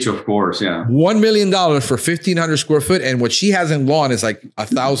Miami Beach, of course, yeah. $1 million for 1,500 square foot, and what she has in lawn is like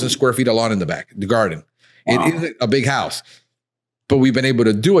 1,000 square feet of lawn in the back, the garden. Wow. It isn't a big house, but we've been able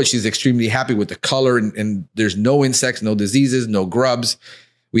to do it. She's extremely happy with the color, and there's no insects, no diseases, no grubs.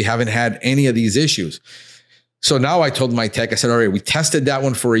 We haven't had any of these issues. So now I told my tech, I said, all right, we tested that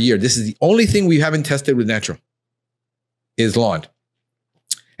one for a year. This is the only thing we haven't tested with natural is lawn.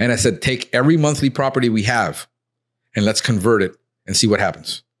 And I said, take every monthly property we have and let's convert it and see what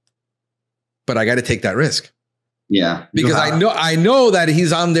happens. But I got to take that risk. Yeah. Because I know that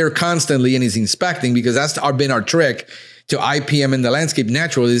he's on there constantly and he's inspecting, because that's been our trick to IPM in the landscape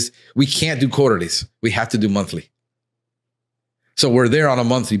natural is we can't do quarterlies. We have to do monthly. So we're there on a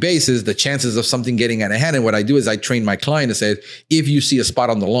monthly basis. The chances of something getting out of hand, and what I do is I train my client to say, if you see a spot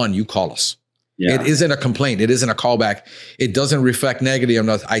on the lawn, you call us. Yeah. It isn't a complaint. It isn't a callback. It doesn't reflect negatively on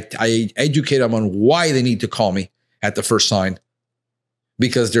us. I educate them on why they need to call me at the first sign,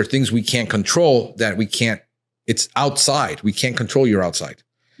 because there are things we can't control that we can't. It's outside. We can't control your outside.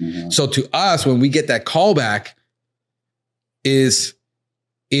 Mm-hmm. So to us, when we get that callback, is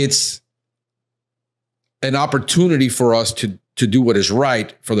it's an opportunity for us to do what is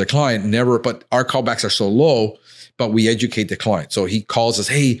right for the client. But our callbacks are so low, but we educate the client. So he calls us,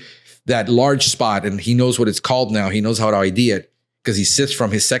 hey, that large spot, and he knows what it's called now. He knows how to ID it because he sits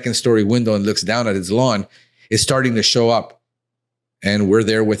from his second story window and looks down at his lawn. It's starting to show up, and we're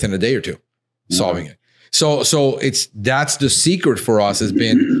there within a day or two solving it. So that's the secret for us has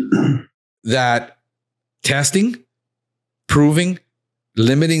been that testing, proving,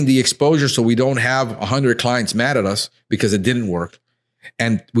 limiting the exposure so we don't have 100 clients mad at us because it didn't work.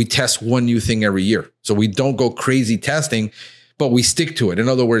 And we test one new thing every year. So we don't go crazy testing, but we stick to it. In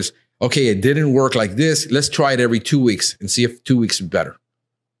other words, okay, it didn't work like this. Let's try it every 2 weeks and see if 2 weeks is better.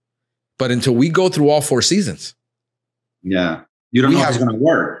 But until we go through all 4 seasons. Yeah. You don't know how it's going to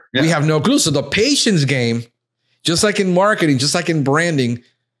work. Yeah. We have no clue. So the patience game, just like in marketing, just like in branding,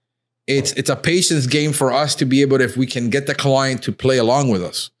 it's a patience game for us to be able to, if we can get the client to play along with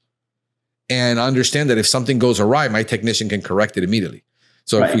us and understand that if something goes awry, my technician can correct it immediately.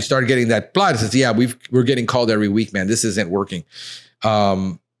 So if we start getting that blood, it says, yeah, we're getting called every week, man. This isn't working.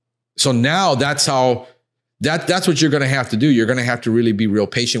 So now that's how, that's what you're going to have to do. You're going to have to really be real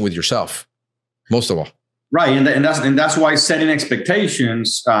patient with yourself, most of all. Right. And that's why setting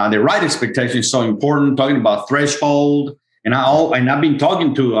expectations, the right expectation is so important. Talking about threshold. And I've been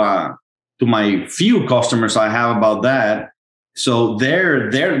talking to my few customers I have about that. So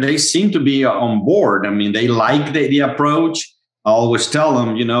they seem to be on board. I mean, they like the approach. I always tell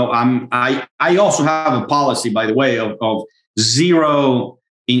them, I also have a policy, by the way, of zero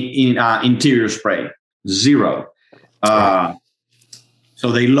in interior spray, zero.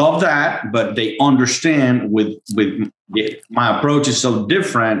 So they love that, but they understand with my approach is so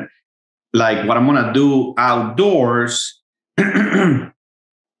different. Like what I'm going to do outdoors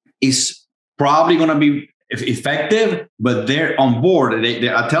is probably going to be effective, but they're on board.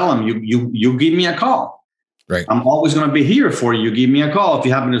 I tell them, you give me a call. Right. I'm always going to be here for you. Give me a call if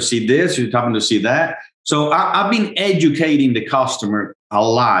you happen to see this, you happen to see that. So I've been educating the customer a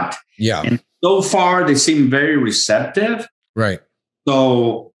lot. Yeah. And so far they seem very receptive. Right.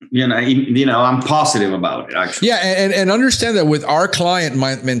 So, I'm positive about it, actually. Yeah. And understand that with our client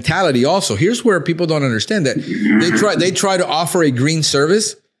mentality also, here's where people don't understand that they try to offer a green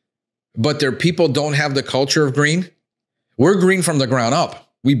service, but their people don't have the culture of green. We're green from the ground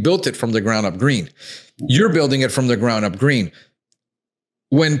up. We built it from the ground up green. You're building it from the ground up green.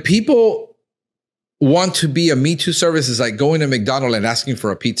 When people want to be a Me Too service, is like going to McDonald's and asking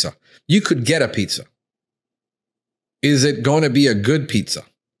for a pizza. You could get a pizza. Is it going to be a good pizza?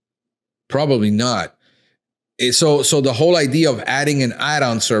 Probably not. So the whole idea of adding an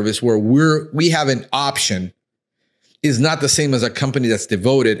add-on service where we have an option is not the same as a company that's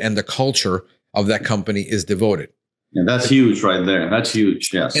devoted and the culture of that company is devoted. Yeah, that's huge right there. That's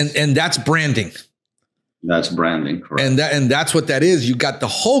huge. Yes. And that's branding. That's branding. Correct. And that's what that is. You got the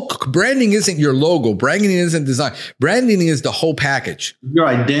whole branding isn't your logo. Branding isn't design. Branding is the whole package. Your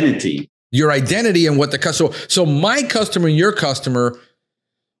identity. Your identity and what the customer. So my customer and your customer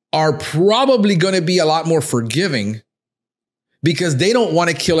are probably going to be a lot more forgiving because they don't want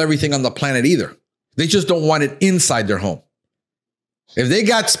to kill everything on the planet either. They just don't want it inside their home. If they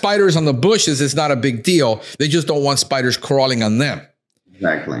got spiders on the bushes, it's not a big deal. They just don't want spiders crawling on them.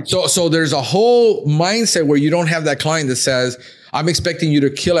 Exactly. So there's a whole mindset where you don't have that client that says, I'm expecting you to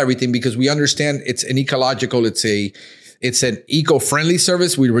kill everything because we understand it's an ecological, it's an eco-friendly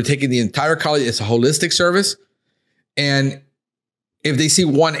service. We're taking the entire colony. It's a holistic service. And if they see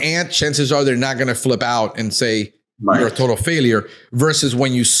one ant, chances are they're not going to flip out and say, you're a total failure, versus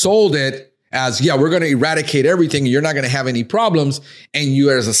when you sold it as, we're going to eradicate everything and you're not going to have any problems. And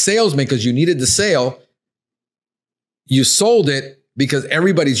you as a salesman, because you needed the sale, you sold it because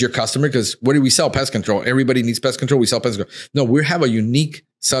everybody's your customer. Because what do we sell? Pest control. Everybody needs pest control. We sell pest control. No, we have a unique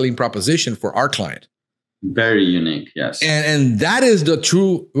selling proposition for our client. Very unique, yes. And that is the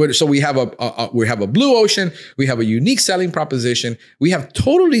true. So we have a blue ocean. We have a unique selling proposition. We have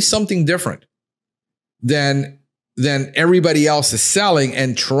totally something different than everybody else is selling,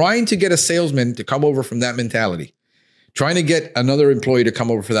 and trying to get a salesman to come over from that mentality, trying to get another employee to come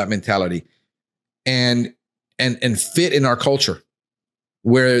over for that mentality, and fit in our culture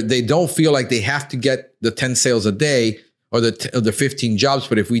where they don't feel like they have to get the 10 sales a day or the 15 jobs,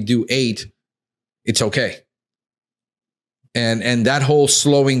 but if we do 8. It's okay. And that whole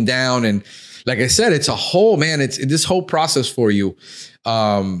slowing down. And like I said, it's a whole, man, it's this whole process for you.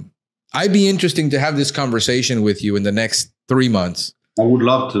 I'd be interesting to have this conversation with you in the next 3 months. I would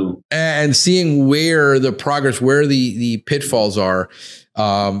love to. And seeing where the progress, where the pitfalls are,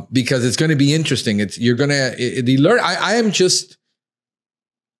 because it's going to be interesting. You're going to learn. I am just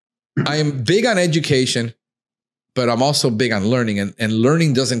I am big on education, but I'm also big on learning, and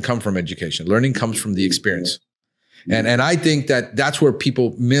learning doesn't come from education. Learning comes from the experience. And I think that that's where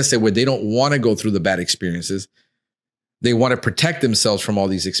people miss it, where they don't want to go through the bad experiences. They want to protect themselves from all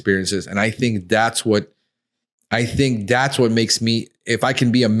these experiences. And I think that's what makes me, if I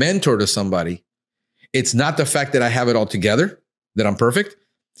can be a mentor to somebody, it's not the fact that I have it all together, that I'm perfect.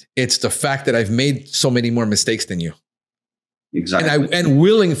 It's the fact that I've made so many more mistakes than you. Exactly. And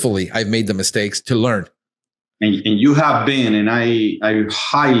willingly I've made the mistakes to learn. And you have been, and I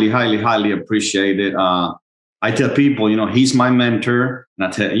highly, highly, highly appreciate it. I tell people, he's my mentor, and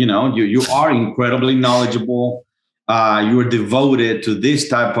I tell you are incredibly knowledgeable. You are devoted to this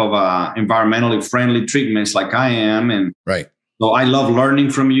type of environmentally friendly treatments, like I am, and right. So I love learning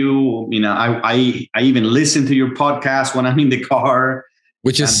from you. I even listen to your podcast when I'm in the car.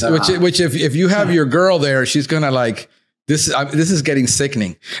 Which if you have your girl there, she's gonna like this. This is getting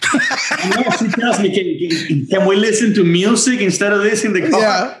sickening. She tells me, can we listen to music instead of this in the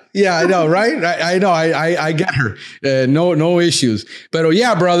car? Yeah, I know, right? I know. I get her. No issues. But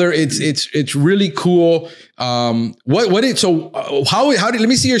yeah, brother, it's really cool. How let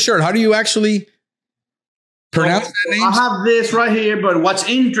me see your shirt. How do you actually pronounce that name? I have this right here, but what's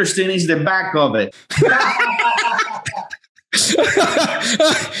interesting is the back of it.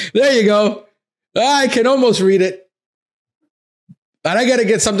 There you go. I can almost read it. And I got to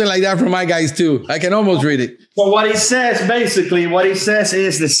get something like that for my guys too. I can almost read it. So what he says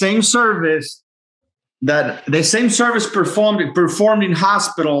is the same service performed in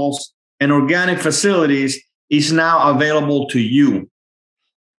hospitals and organic facilities is now available to you.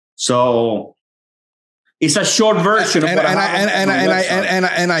 So it's a short version of what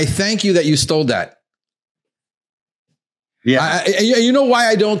I thank you that you stole that. Yeah. You know why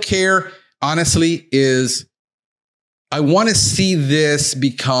I don't care, honestly, is I want to see this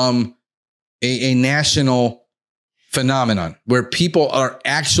become a national phenomenon where people are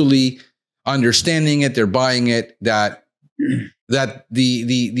actually understanding it, they're buying it, that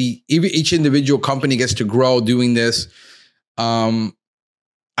each individual company gets to grow doing this. I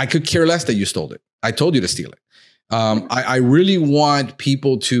could care less that you stole it. I told you to steal it. I really want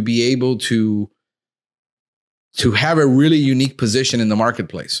people to be able to have a really unique position in the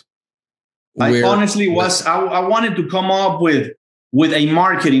marketplace. I honestly I wanted to come up with a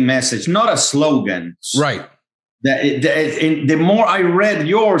marketing message, not a slogan. Right. The more I read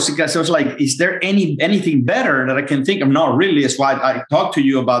yours, because I was like, is there anything better that I can think of? Not really. That's why I talked to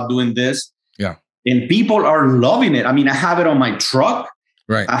you about doing this. Yeah. And people are loving it. I mean, I have it on my truck.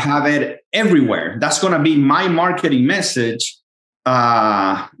 Right. I have it everywhere. That's going to be my marketing message.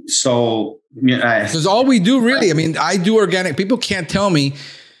 Because all we do really, I mean, I do organic. People can't tell me,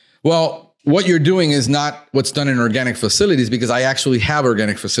 well, what you're doing is not what's done in organic facilities, because I actually have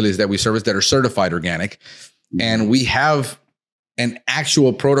organic facilities that we service that are certified organic. And we have an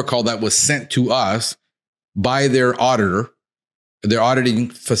actual protocol that was sent to us by their auditor, their auditing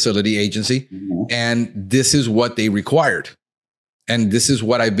facility agency. Mm-hmm. And this is what they required. And this is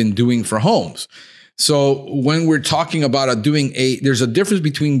what I've been doing for homes. So when we're talking about there's a difference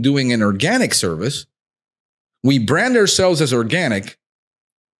between doing an organic service. We brand ourselves as organic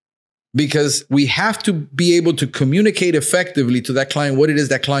because we have to be able to communicate effectively to that client what it is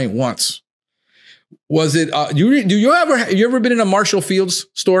that client wants. Was it? You ever been in a Marshall Fields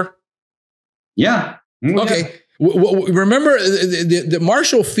store? Yeah. Okay. Remember, the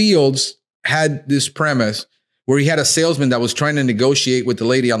Marshall Fields had this premise where he had a salesman that was trying to negotiate with the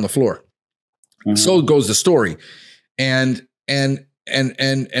lady on the floor. Mm-hmm. So goes the story, and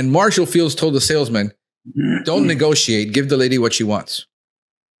Marshall Fields told the salesman, "Don't negotiate. Give the lady what she wants."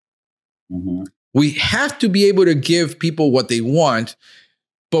 Mm-hmm. We have to be able to give people what they want,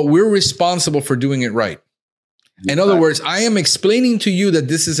 but we're responsible for doing it right. In other words, I am explaining to you that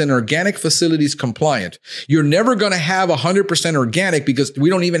this is an organic facilities compliant. You're never going to have 100% organic because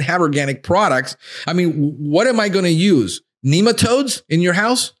we don't even have organic products. I mean, what am I going to use? Nematodes in your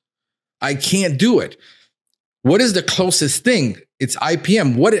house? I can't do it. What is the closest thing? It's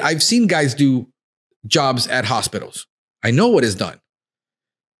IPM. I've seen guys do jobs at hospitals. I know what is done.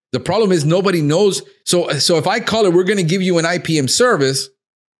 The problem is nobody knows. So if I call it, we're going to give you an IPM service.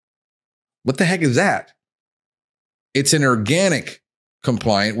 What the heck is that? It's an organic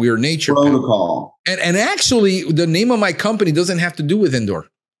compliant. We are nature protocol. And actually, the name of my company doesn't have to do with indoor.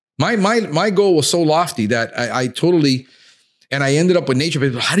 My goal was so lofty that I totally, and I ended up with nature.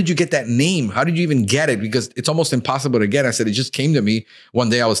 But how did you get that name? How did you even get it? Because it's almost impossible to get. I said, it just came to me one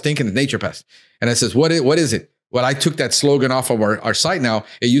day. I was thinking of Nature Pest. And I says, what is it? Well, I took that slogan off of our site now.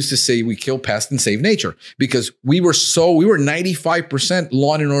 It used to say we kill pests and save nature, because we were 95%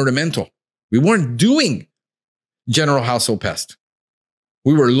 lawn and ornamental. We weren't doing general household pest.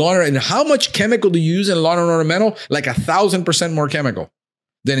 We were lawn, and how much chemical do you use in lawn and ornamental? Like 1,000% more chemical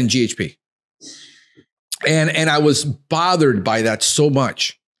than in GHP. And I was bothered by that so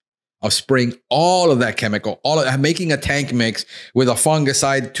much, of spraying all of that chemical, making a tank mix with a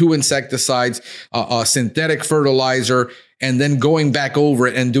fungicide, 2 insecticides, a synthetic fertilizer, and then going back over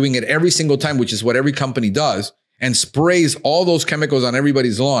it and doing it every single time, which is what every company does, and sprays all those chemicals on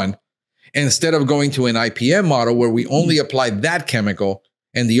everybody's lawn, instead of going to an IPM model where we only apply that chemical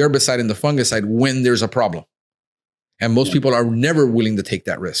and the herbicide and the fungicide when there's a problem. And most people are never willing to take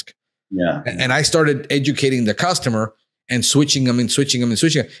that risk. Yeah. And I started educating the customer and switching them.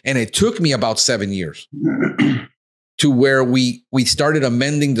 And it took me about 7 years to where we started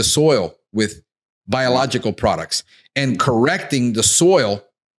amending the soil with biological products and correcting the soil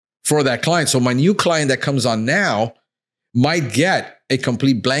for that client. So my new client that comes on now might get a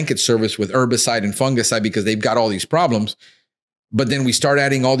complete blanket service with herbicide and fungicide because they've got all these problems. But then we start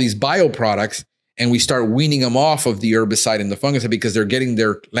adding all these bio products and we start weaning them off of the herbicide and the fungicide because they're getting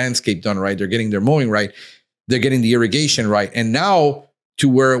their landscape done right. They're getting their mowing right. They're getting the irrigation right. And now to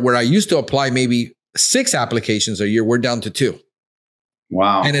where I used to apply maybe 6 applications a year, we're down to 2.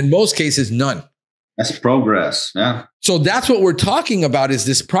 Wow. And in most cases, none. That's progress. Yeah. So that's what we're talking about, is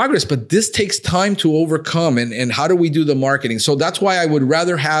this progress, but this takes time to overcome. And how do we do the marketing? So that's why I would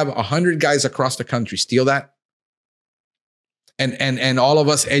rather have 100 guys across the country steal that. And all of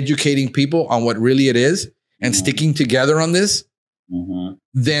us educating people on what really it is and sticking together on this,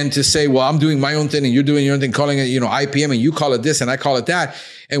 than to say, well, I'm doing my own thing and you're doing your own thing, calling it, IPM, and you call it this and I call it that.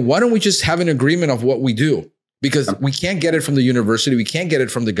 And why don't we just have an agreement of what we do? Because we can't get it from the university. We can't get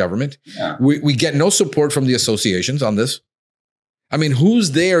it from the government. Yeah. We get no support from the associations on this. I mean,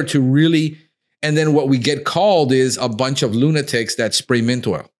 who's there to really? And then what we get called is a bunch of lunatics that spray mint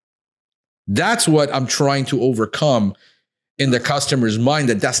oil. That's what I'm trying to overcome in the customer's mind,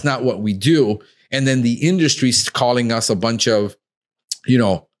 that's not what we do. And then the industry's calling us a bunch of,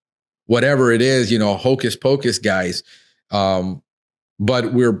 whatever it is, hocus pocus guys.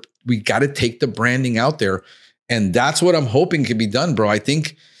 But we got to take the branding out there. And that's what I'm hoping can be done, bro. I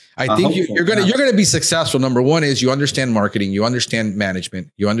think you're gonna be successful. Number one is you understand marketing, you understand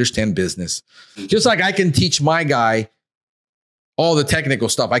management, you understand business. Just like I can teach my guy all the technical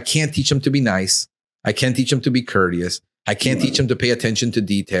stuff. I can't teach him to be nice. I can't teach him to be courteous. I can't teach him to pay attention to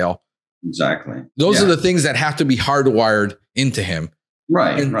detail. Exactly. Those are the things that have to be hardwired into him.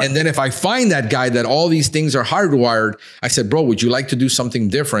 Right. And then if I find that guy that all these things are hardwired, I said, bro, would you like to do something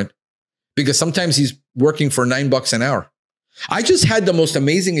different? Because sometimes he's working for $9 an hour. I just had the most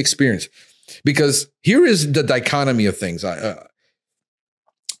amazing experience, because here is the dichotomy of things. I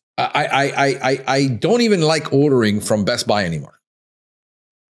don't even like ordering from Best Buy anymore,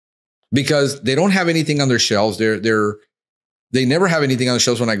 because they don't have anything on their shelves. They never have anything on the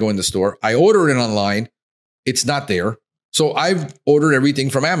shelves when I go in the store. I order it online. It's not there. So I've ordered everything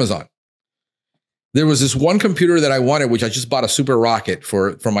from Amazon. There was this one computer that I wanted, which I just bought a Super Rocket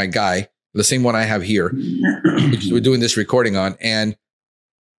for my guy, the same one I have here, which we're doing this recording on. And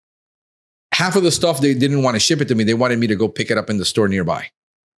half of the stuff, they didn't want to ship it to me. They wanted me to go pick it up in the store nearby.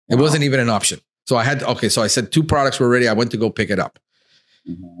 It wasn't even an option. So so I said 2 products were ready. I went to go pick it up.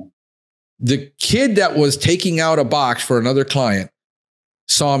 The kid that was taking out a box for another client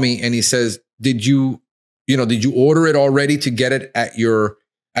saw me and he says, did you order it already to get it at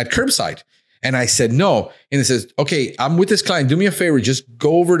curbside? And I said, no. And he says, okay, I'm with this client. Do me a favor. Just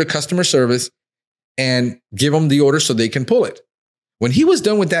go over to customer service and give them the order so they can pull it. When he was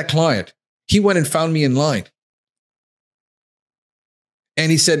done with that client, he went and found me in line.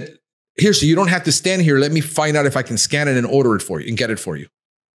 And he said, here, so you don't have to stand here. Let me find out if I can scan it and order it for you and get it for you.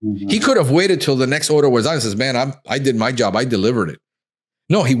 He could have waited till the next order was on and says, man, I did my job. I delivered it.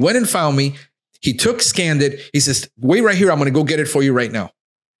 No, he went and found me. He scanned it. He says, wait right here. I'm going to go get it for you right now.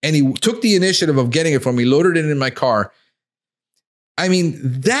 And he took the initiative of getting it for me, loaded it in my car. I mean,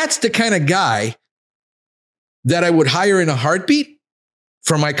 that's the kind of guy that I would hire in a heartbeat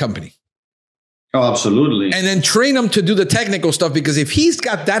for my company. Oh, absolutely. And then train him to do the technical stuff, because if he's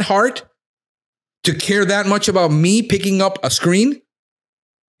got that heart to care that much about me picking up a screen,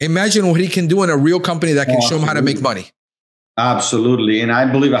 imagine what he can do in a real company that can show him how to make money. Absolutely. And I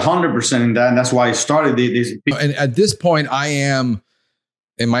believe 100% in that. And that's why I started this. And at this point, I am,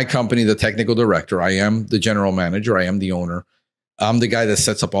 in my company, the technical director. I am the general manager. I am the owner. I'm the guy that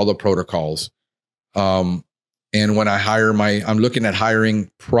sets up all the protocols. And when I hire I'm looking at hiring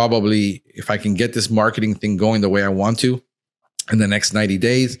probably, if I can get this marketing thing going the way I want to in the next 90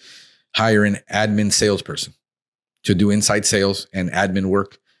 days, hire an admin salesperson to do inside sales and admin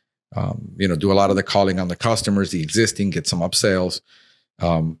work. Do a lot of the calling on the customers, the existing, get some upsells,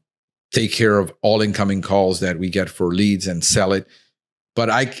 take care of all incoming calls that we get for leads and sell it.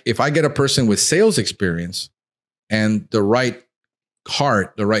 But if I get a person with sales experience and the right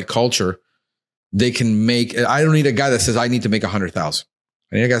heart, the right culture, they can make. I don't need a guy that says I need to make 100,000.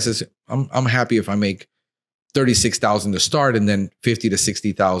 I need a guy that says I'm happy if I make 36,000 to start and then 50 to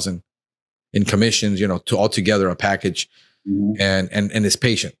 60,000 in commissions. To altogether a package, and is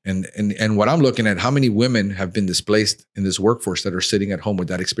patient. And what I'm looking at, how many women have been displaced in this workforce that are sitting at home with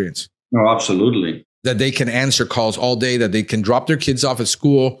that experience? No, absolutely. That they can answer calls all day, that they can drop their kids off at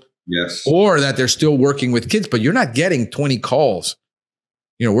school. Yes. Or that they're still working with kids, but you're not getting 20 calls.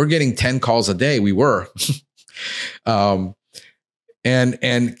 We're getting 10 calls a day. We were. And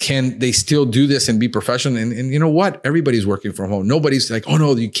can they still do this and be professional? And you know what? Everybody's working from home. Nobody's like, oh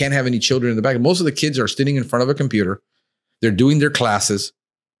no, you can't have any children in the back. Most of the kids are sitting in front of a computer. They're doing their classes.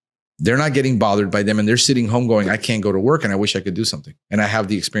 They're not getting bothered by them. And they're sitting home going, I can't go to work and I wish I could do something. And I have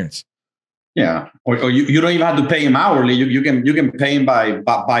the experience. Yeah. Or you don't even have to pay him hourly. You can pay him by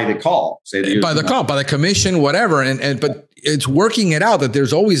the call. By the commission, whatever. But it's working it out that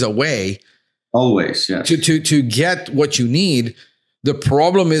there's always a way. Always, yes. To get what you need. The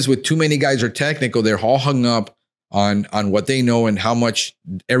problem is with too many guys are technical. They're all hung up on what they know and how much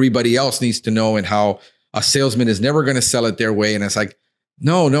everybody else needs to know and how a salesman is never going to sell it their way. And it's like,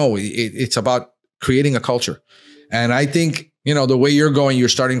 no, it's about creating a culture. And I think, the way you're going, you're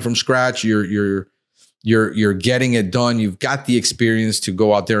starting from scratch. You're getting it done. You've got the experience to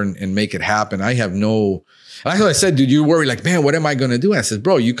go out there and make it happen. I have no, like I said, dude, you worry like, man, what am I going to do? And I said,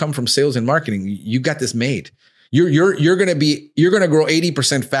 bro, you come from sales and marketing. You got this made. You're going to grow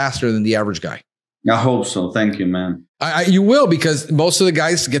 80% faster than the average guy. I hope so. Thank you, man. You will, because most of the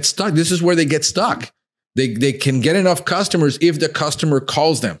guys get stuck. This is where they get stuck. They can get enough customers if the customer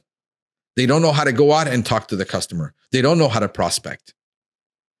calls them. They don't know how to go out and talk to the customer. They don't know how to prospect.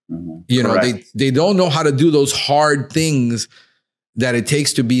 They don't know how to do those hard things that it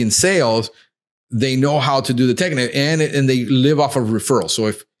takes to be in sales. They know how to do the technical, and they live off of referral. So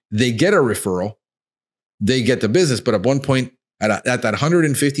if they get a referral, they get the business. But at one point, at that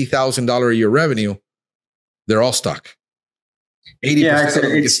 $150,000 a year revenue, they're all stuck.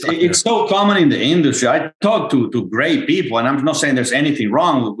 80%. It's so common in the industry. I talk to great people, and I'm not saying there's anything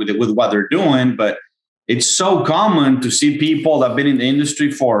wrong with what they're doing, but it's so common to see people that have been in the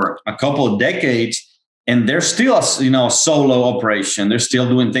industry for a couple of decades, and they're still a solo operation. They're still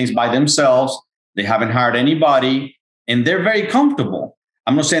doing things by themselves. They haven't hired anybody, and they're very comfortable.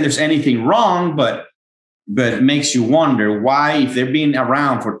 I'm not saying there's anything wrong, but it makes you wonder why, if they've been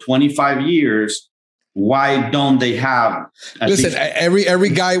around for 25 years, why don't they have? Listen, every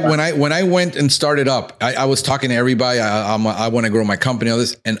guy, when I went and started up, I was talking to everybody. I want to grow my company, all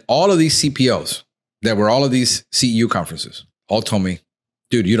this, and all of these CPOs that were all of these CEU conferences all told me,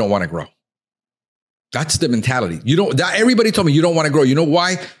 dude, you don't want to grow. That's the mentality. Everybody told me you don't want to grow. You know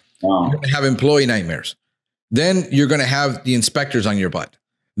why? Wow. You're going to have employee nightmares. Then you're going to have the inspectors on your butt.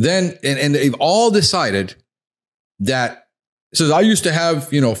 Then, and they've all decided that. So I used to have,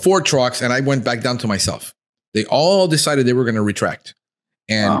 4 trucks, and I went back down to myself. They all decided they were going to retract.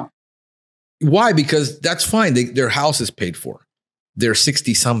 And why? Because that's fine. Their house is paid for. They're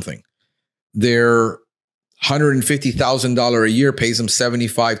 60 something. Their $150,000 a year pays them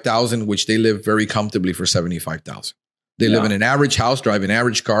 $75,000, which they live very comfortably for $75,000. They live in an average house, drive an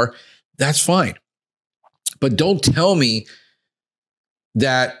average car. That's fine. But don't tell me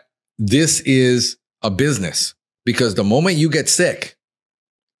that this is a business. Because the moment you get sick,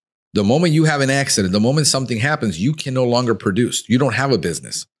 the moment you have an accident, the moment something happens, you can no longer produce. You don't have a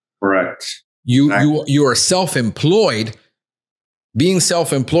business. Correct. You are self-employed. Being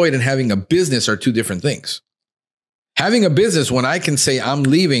self-employed and having a business are two different things. Having a business, when I can say I'm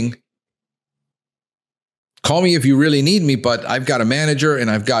leaving, call me if you really need me, but I've got a manager and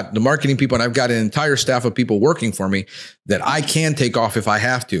I've got the marketing people and I've got an entire staff of people working for me that I can take off if I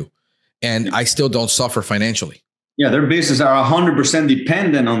have to. And I still don't suffer financially. Yeah, their business are 100%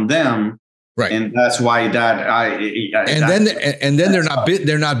 dependent on them, right? And that's why they're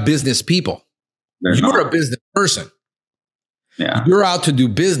not business people. You're a business person. Yeah, you're out to do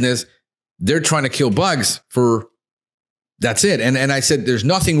business. They're trying to kill bugs for. That's it. And I said, there's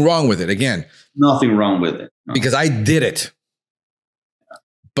nothing wrong with it. Again, nothing wrong with it because I did it.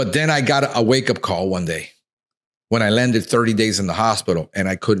 But then I got a wake up call one day when I landed 30 days in the hospital and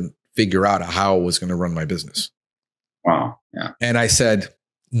I couldn't figure out how I was going to run my business. Wow. Yeah. And I said,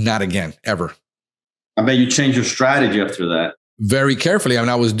 not again, ever. I bet you changed your strategy after that. Very carefully. I mean,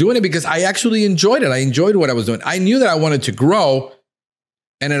 I was doing it because I actually enjoyed it. I enjoyed what I was doing. I knew that I wanted to grow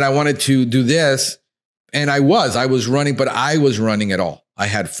and that I wanted to do this. And I was running, but I was running it all. I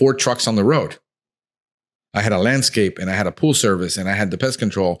had 4 trucks on the road. I had a landscape and I had a pool service and I had the pest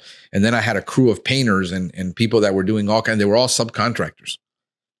control. And then I had a crew of painters and people that were doing all kinds. They were all subcontractors.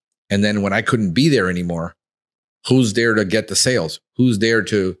 And then when I couldn't be there anymore, who's there to get the sales? Who's there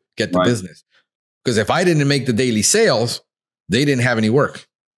to get the business? Because if I didn't make the daily sales, they didn't have any work.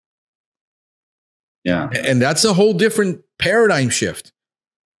 Yeah. And that's a whole different paradigm shift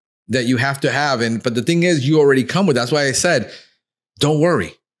that you have to have. But the thing is, you already come with. That's why I said, don't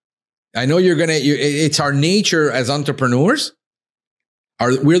worry. I know it's our nature as entrepreneurs.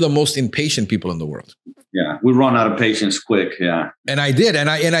 We're the most impatient people in the world. Yeah. We run out of patience quick. Yeah. And I did. And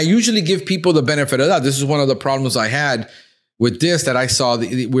I usually give people the benefit of that. This is one of the problems I had with this, that I saw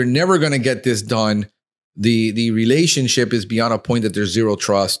we're never going to get this done. The relationship is beyond a point that there's zero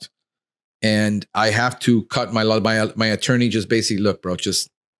trust. And I have to cut my attorney just basically, look, bro, just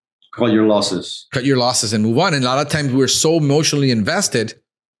cut your losses and move on. And a lot of times we're so emotionally invested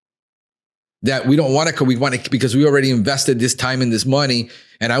that we don't want to, because we already invested this time and this money,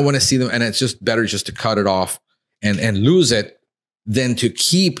 and I want to see them. And it's just better just to cut it off and lose it than to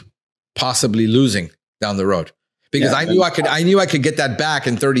keep possibly losing down the road. Because I knew I could get that back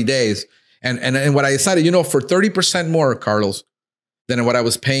in 30 days. And what I decided, for 30% more, Carlos, than what I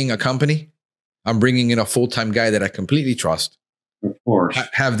was paying a company, I'm bringing in a full-time guy that I completely trust. Of course.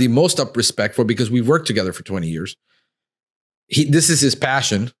 Have the most up respect for, because we've worked together for 20 years. This is his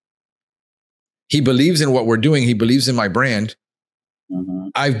passion. He believes in what we're doing. He believes in my brand. Mm-hmm.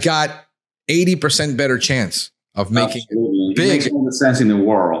 I've got 80% better chance of making it big. It makes all the sense in the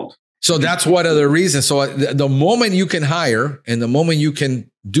world. So that's one of the reasons. So the moment you can hire, and the moment you can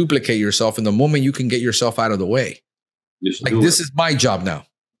duplicate yourself, and the moment you can get yourself out of the way, this is my job now.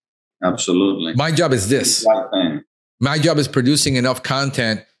 Absolutely. My job is this. My job is producing enough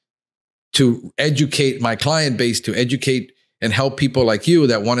content to educate my client base, to educate and help people like you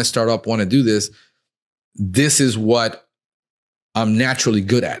that want to start up, want to do this. This is what I'm naturally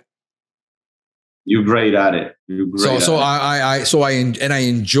good at. You're great at it. I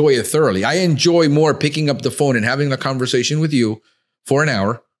enjoy it thoroughly. I enjoy more picking up the phone and having a conversation with you for an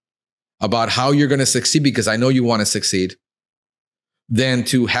hour about how you're going to succeed, because I know you want to succeed, than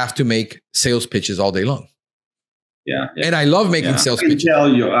to have to make sales pitches all day long. Yeah. And I love making sales pitches.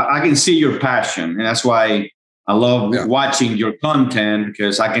 I can see your passion. And that's why I love watching your content,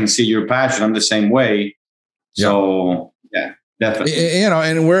 because I can see your passion. I'm the same way. So yeah, definitely.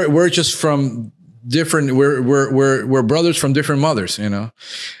 And we're just from different, we're brothers from different mothers,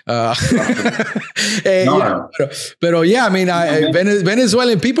 But yeah, I mean,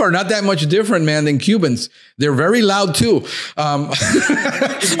 Venezuelan people are not that much different, man, than Cubans. They're very loud too. I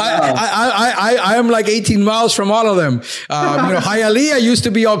am like 18 miles from all of them. Hialeah used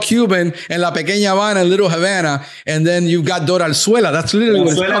to be all Cuban, and La Pequeña Habana, Little Havana, and then you've got Doralzuela. That's literally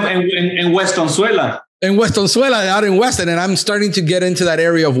what it's called. And Westonzuela. In Westonzuela, out in Weston, and I'm starting to get into that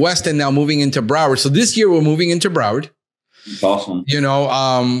area of Weston now, moving into Broward. So this year we're moving into Broward. That's awesome.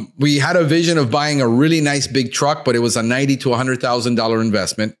 We had a vision of buying a really nice big truck, but it was a $90,000 to $100,000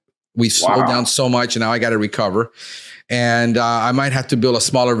 investment. We slowed down so much, and now I got to recover. And I might have to build a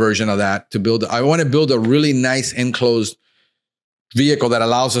smaller version of that I want to build a really nice enclosed vehicle that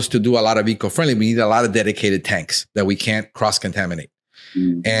allows us to do a lot of eco-friendly. We need a lot of dedicated tanks that we can't cross-contaminate.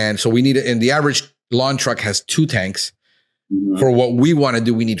 And so we need it. And the average lawn truck has 2 tanks. For what we want to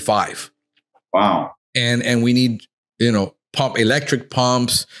do, we need 5. Wow. And we need, electric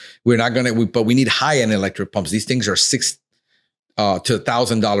pumps. We're not going to, but we need high-end electric pumps. These things are $600 to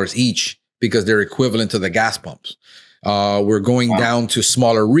 $1,000 each, because they're equivalent to the gas pumps. We're going down to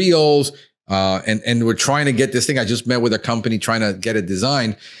smaller reels, and we're trying to get this thing. I just met with a company trying to get it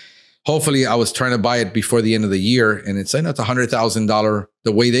designed. Hopefully, I was trying to buy it before the end of the year, and it's $100,000.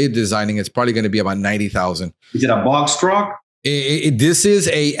 The way they're designing it's probably going to be about $90,000. Is it a box truck? This is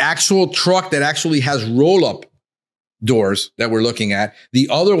a actual truck that actually has roll-up doors that we're looking at. The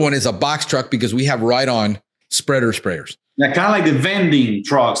other one is a box truck, because we have ride-on spreader sprayers. Yeah, kind of like the vending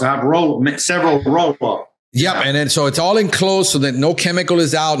trucks. I have several roll-up. Yep. And then so it's all enclosed so that no chemical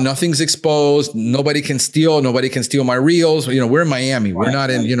is out, nothing's exposed, nobody can steal my reels. We're in Miami. We're not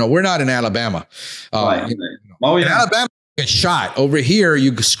in, we're not in Alabama. In Alabama, get shot. Over here,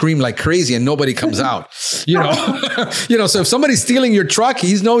 you scream like crazy and nobody comes out. So if somebody's stealing your truck,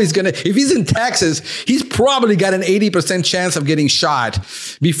 if he's in Texas, he's probably got an 80% chance of getting shot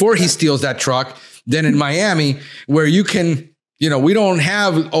before he steals that truck. Then in Miami, where you can, we don't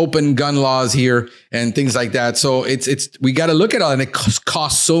have open gun laws here and things like that. So we got to look at it, and it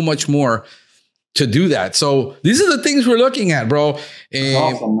costs so much more to do that. So these are the things we're looking at, bro. And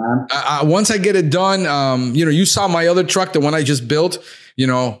awesome, man. Once I get it done, you saw my other truck, the one I just built,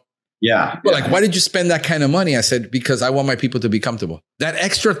 Yeah. Like, why did you spend that kind of money? I said, because I want my people to be comfortable. That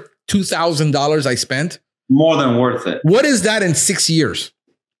extra $2,000 I spent. More than worth it. What is that in 6 years?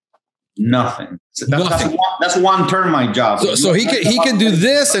 Nothing. That's one termite job. So he can do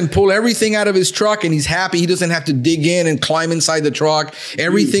this and pull everything out of his truck, and he's happy. He doesn't have to dig in and climb inside the truck.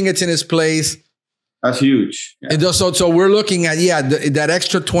 Everything that's in his place. That's huge. Yeah. So we're looking at, that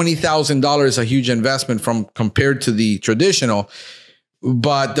extra $20,000 is a huge investment compared to the traditional,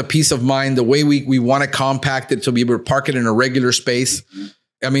 but the peace of mind, the way we want to compact it to be able to park it in a regular space.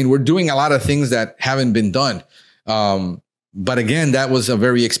 I mean, we're doing a lot of things that haven't been done. But again, that was a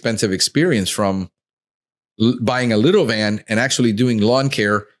very expensive experience from buying a little van and actually doing lawn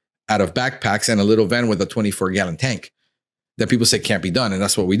care out of backpacks and a little van with a 24-gallon tank that people say can't be done. And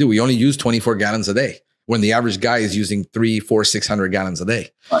that's what we do. We only use 24 gallons a day when the average guy is using 300, 400, 600 gallons a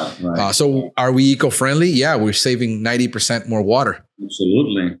day. Right. So are we eco-friendly? Yeah, we're saving 90% more water.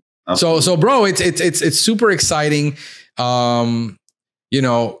 Absolutely. So bro, it's super exciting. What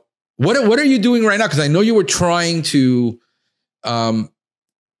are you doing right now? Because I know you were trying to,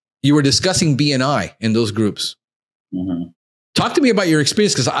 you were discussing BNI in those groups. Mm-hmm. Talk to me about your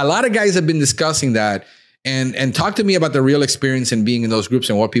experience, because a lot of guys have been discussing that, and talk to me about the real experience in being in those groups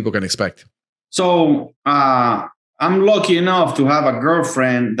and what people can expect. So I'm lucky enough to have a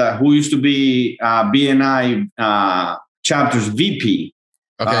girlfriend who used to be BNI chapter's VP.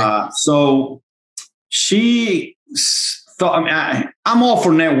 Okay. So she thought, I'm all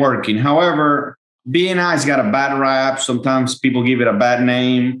for networking. However, BNI's got a bad rap. Sometimes people give it a bad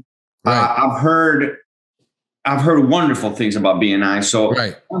name. Right. I've heard wonderful things about BNI. So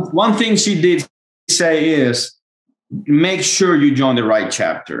one thing she did say is make sure you join the right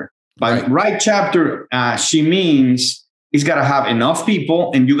chapter. By right chapter, she means it's got to have enough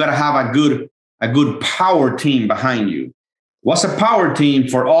people, and you got to have a good power team behind you. What's a power team?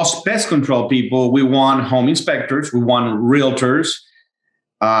 For us pest control people, we want home inspectors, we want realtors,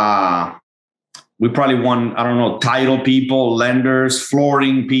 we probably want, title people, lenders,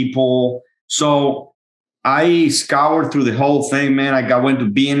 flooring people. So I scoured through the whole thing, man. I went to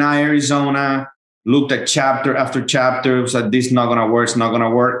BNI Arizona, looked at chapter after chapter. It was like, this is not going to work. It's not going to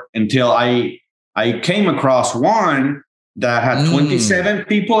work, until I came across one that had 27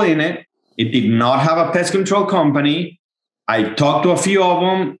 people in it. It did not have a pest control company. I talked to a few of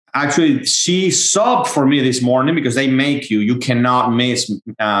them. Actually, she subbed for me this morning because they make you cannot miss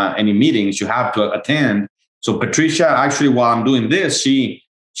any meetings. You have to attend. So Patricia, actually, while I'm doing this, she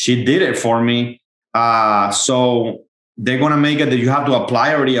did it for me. So they're going to make it that you have to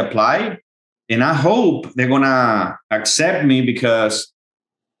apply, already apply. And I hope they're going to accept me, because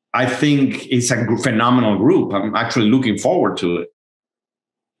I think it's a phenomenal group. I'm actually looking forward to it.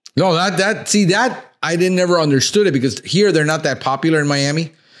 No, that I never understood it, because here they're not that popular in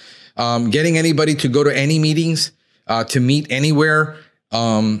Miami. Getting anybody to go to any meetings, to meet anywhere,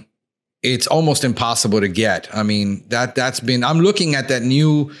 it's almost impossible to get. I mean, I'm looking at that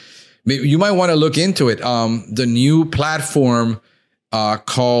new, you might want to look into it. The new platform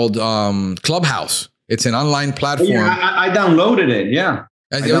called Clubhouse. It's an online platform. Yeah, I downloaded it. Yeah.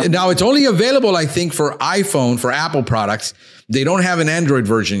 Now it's only available, I think, for iPhone, for Apple products. They don't have an Android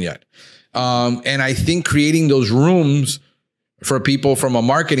version yet. And I think creating those rooms for people from a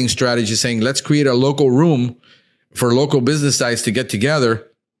marketing strategy, saying, let's create a local room for local business guys to get together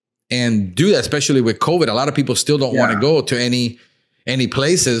and do that, especially with COVID. A lot of people still don't want to go to any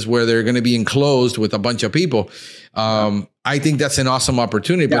places where they're going to be enclosed with a bunch of people. I think that's an awesome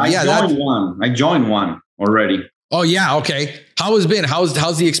opportunity. But I joined one already. Oh yeah. Okay. How's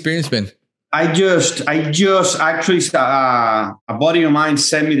the experience been? I just actually, a buddy of mine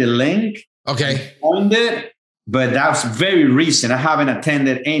sent me the link. Okay. I joined it, but that's very recent. I haven't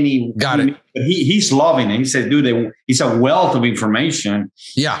attended any. Got it. But he's loving it. He said, dude, it's a wealth of information.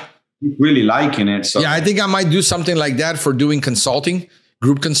 Yeah. He's really liking it. So yeah, I think I might do something like that for doing consulting,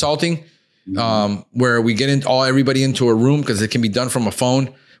 group consulting, where we get everybody into a room, because it can be done from a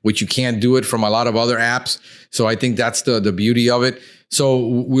phone, which you can't do it from a lot of other apps. So I think that's the beauty of it. So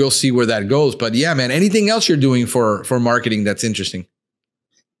we'll see where that goes. But yeah, man, anything else you're doing for marketing that's interesting?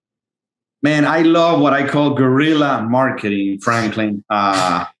 Man, I love what I call guerrilla marketing, Franklin.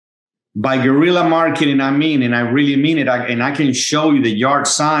 By guerrilla marketing, I mean, and I really mean it, and I can show you the yard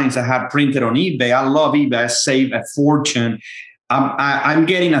signs I have printed on eBay. I love eBay. I save a fortune. I'm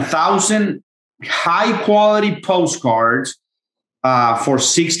getting 1,000 high quality postcards for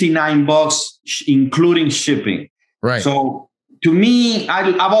 $69, including shipping. Right. So to me,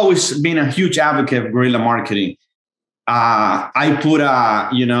 I've always been a huge advocate of guerrilla marketing. I put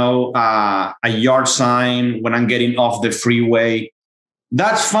a yard sign when I'm getting off the freeway.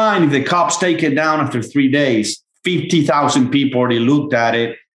 That's fine if the cops take it down after 3 days. 50,000 people already looked at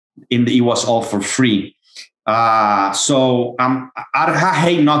it, and it was all for free. So I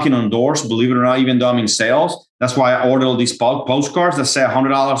hate knocking on doors, believe it or not, even though I'm in sales. That's why I order all these postcards that say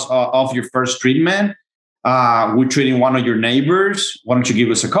 $100 off your first treatment. We're treating one of your neighbors. Why don't you give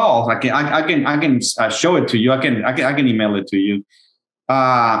us a call? I can show it to you. I can email it to you.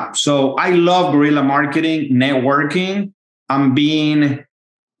 So I love guerrilla marketing, networking. I'm being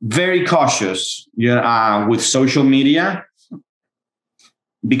very cautious with social media,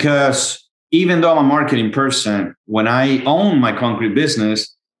 because even though I'm a marketing person, when I owned my concrete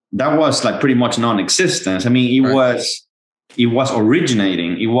business, that was like pretty much non-existent. I mean, it was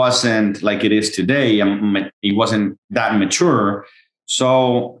originating. It wasn't like it is today. It wasn't that mature.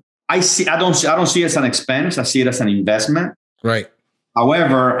 So I don't see it as an expense. I see it as an investment. Right.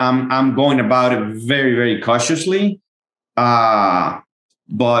 However, I'm going about it very, very cautiously.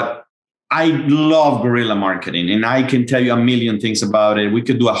 But I love guerrilla marketing, and I can tell you a million things about it. We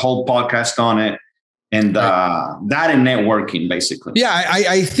could do a whole podcast on it, and that and networking, basically. Yeah,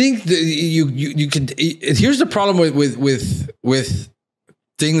 I think that you can. Here's the problem with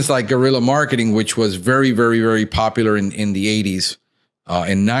things like guerrilla marketing, which was very, very, very popular in the 80s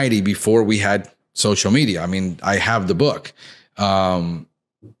and 90s before we had social media. I mean, I have the book, and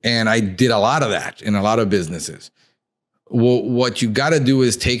I did a lot of that in a lot of businesses. Well, what you got to do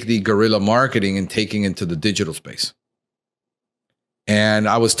is take the guerrilla marketing and taking it to the digital space. And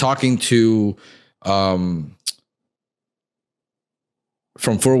I was talking to from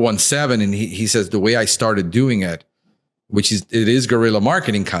 417, and he says the way I started doing it, which is it is guerrilla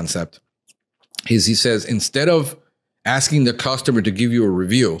marketing concept, is he says instead of asking the customer to give you a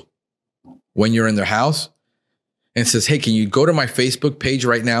review when you're in their house, and says, hey, can you go to my Facebook page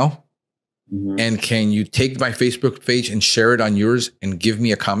right now? Mm-hmm. And can you take my Facebook page and share it on yours and give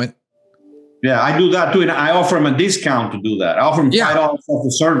me a comment? Yeah, I do that too. And I offer him a discount to do that. I offer him $5 off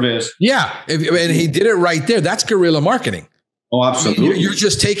the service. Yeah. And he did it right there. That's guerrilla marketing. Oh, absolutely. You're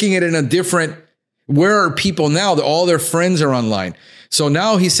just taking it in a different, where are people now? All their friends are online. So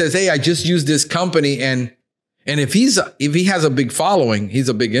now he says, hey, I just used this company. And if he has a big following, he's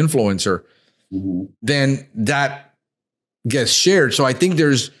a big influencer, mm-hmm. then that gets shared. So I think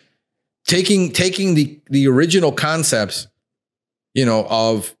there's, taking the original concepts,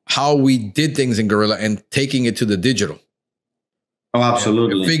 of how we did things in guerrilla and taking it to the digital. Oh,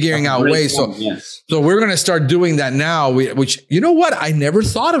 absolutely. Figuring out ways. So we're going to start doing that now, which, you know what? I never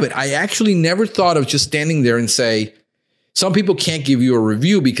thought of it. I actually never thought of just standing there and say, some people can't give you a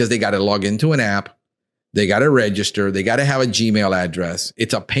review because they got to log into an app. They got to register. They got to have a Gmail address.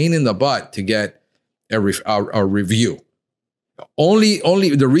 It's a pain in the butt to get a review. Only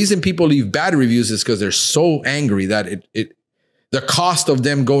the reason people leave bad reviews is because they're so angry that the cost of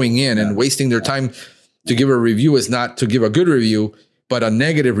them going in and wasting their time to give a review is not to give a good review, but a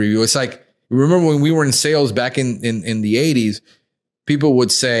negative review. It's like, remember when we were in sales back in the 80s, people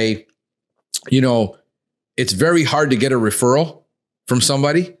would say, it's very hard to get a referral from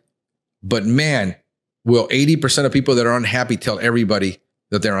somebody, but man, will 80% of people that are unhappy tell everybody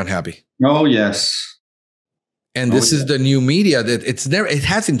that they're unhappy. Oh, yes. And this is the new media that it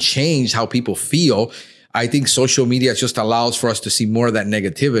hasn't changed how people feel. I think social media just allows for us to see more of that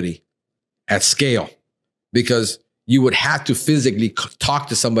negativity at scale, because you would have to physically talk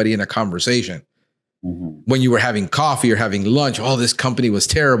to somebody in a conversation. Mm-hmm. When you were having coffee or having lunch, oh, this company was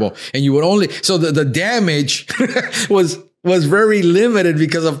terrible. And you would only, so the damage was very limited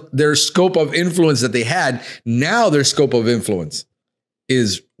because of their scope of influence that they had. Now their scope of influence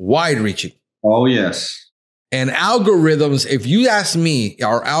is wide reaching. Oh, yes. And algorithms, if you ask me,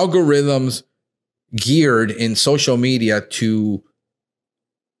 are algorithms geared in social media to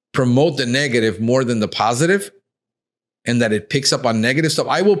promote the negative more than the positive, and that it picks up on negative stuff?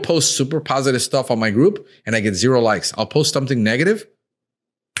 I will post super positive stuff on my group and I get 0 likes. I'll post something negative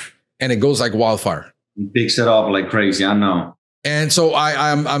and it goes like wildfire. It picks it up like crazy, I know. And so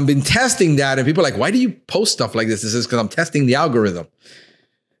I've been testing that, and people are like, why do you post stuff like this? This is because I'm testing the algorithm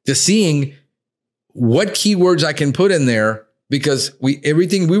to seeing what keywords I can put in there because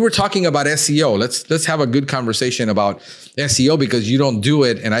everything we were talking about SEO. Let's have a good conversation about SEO, because you don't do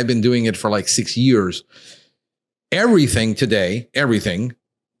it, and I've been doing it for like 6 years. Everything today, everything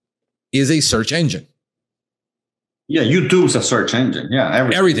is a search engine. Yeah, YouTube's a search engine. Yeah,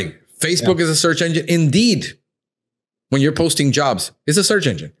 everything. Facebook is a search engine. Indeed, when you're posting jobs, it's a search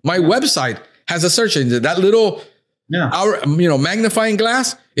engine. My website has a search engine. That little magnifying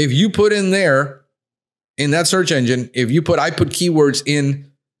glass, if you put in there, in that search engine, I put keywords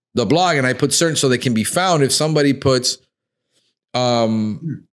in the blog and I put certain so they can be found. If somebody puts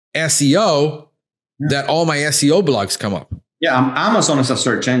SEO, that all my SEO blogs come up. Yeah, Amazon is a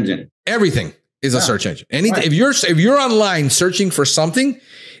search engine. Everything is a search engine. Right. If you're online searching for something,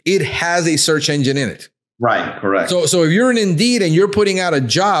 it has a search engine in it. Right, correct. So if you're in Indeed and you're putting out a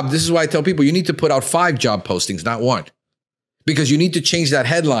job, this is why I tell people you need to put out 5 job postings, not 1. Because you need to change that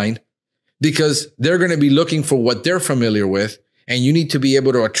headline, because they're going to be looking for what they're familiar with, and you need to be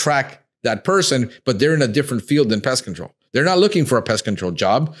able to attract that person, but they're in a different field than pest control. They're not looking for a pest control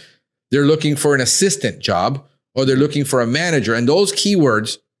job. They're looking for an assistant job, or they're looking for a manager, and those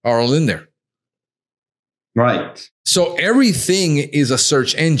keywords are all in there. Right. So everything is a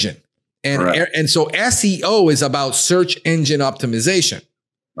search engine. And so SEO is about search engine optimization.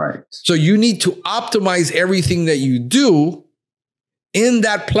 Right. So you need to optimize everything that you do in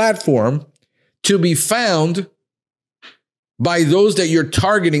that platform to be found by those that you're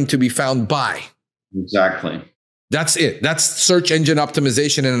targeting to be found by. Exactly. That's it. That's search engine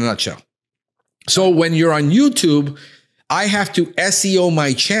optimization in a nutshell. So when you're on YouTube, I have to SEO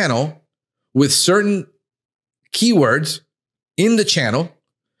my channel with certain keywords in the channel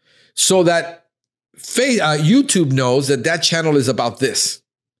so that YouTube knows that channel is about this.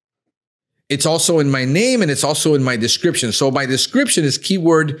 It's also in my name and it's also in my description. So my description is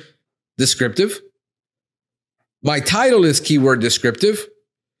keyword descriptive. My title is keyword descriptive.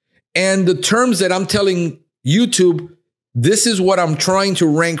 And the terms that I'm telling YouTube, this is what I'm trying to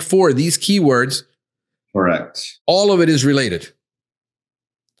rank for, these keywords. Correct. All of it is related.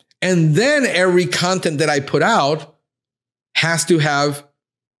 And then every content that I put out has to have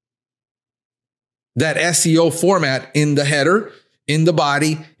that SEO format in the header, in the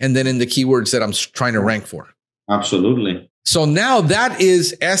body, and then in the keywords that I'm trying to rank for. Absolutely. So now that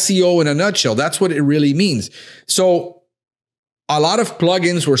is SEO in a nutshell. That's what it really means. So a lot of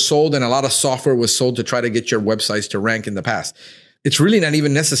plugins were sold and a lot of software was sold to try to get your websites to rank in the past. It's really not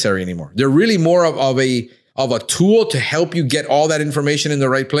even necessary anymore. They're really more of a tool to help you get all that information in the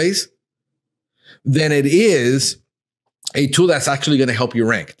right place than it is a tool that's actually going to help you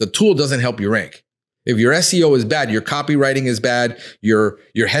rank. The tool doesn't help you rank. If your SEO is bad, your copywriting is bad, your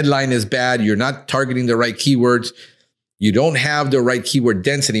headline is bad, you're not targeting the right keywords, you don't have the right keyword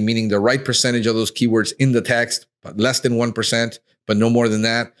density, meaning the right percentage of those keywords in the text, but less than 1%, but no more than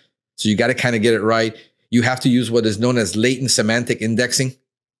that. So you got to kind of get it right. You have to use what is known as latent semantic indexing,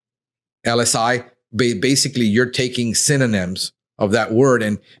 LSI. Basically, you're taking synonyms of that word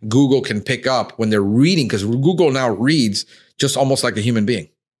and Google can pick up when they're reading, because Google now reads just almost like a human being.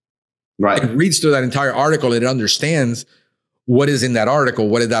 Right. It reads through that entire article. It understands what is in that article,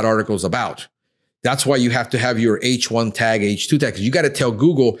 what that article is about. That's why you have to have your H1 tag, H2 tag. You got to tell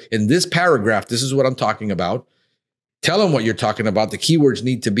Google in this paragraph, this is what I'm talking about. Tell them what you're talking about. The keywords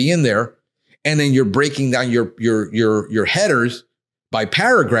need to be in there. And then you're breaking down your headers by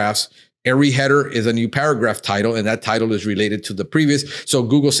paragraphs. Every header is a new paragraph title, and that title is related to the previous. So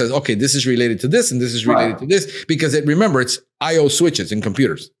Google says, okay, this is related to this, and this is related to this, because remember, it's I/O switches in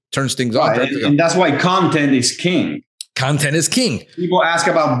computers. Turns things on. And that's why content is king. Content is king. People ask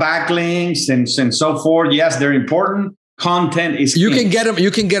about backlinks and so forth. Yes, they're important. Content is king.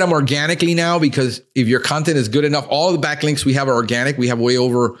 You can get them organically now, because if your content is good enough, all the backlinks we have are organic. We have way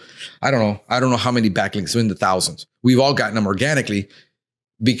over, I don't know how many backlinks, in the thousands. We've all gotten them organically,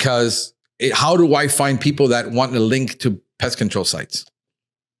 because how do I find people that want to link to pest control sites?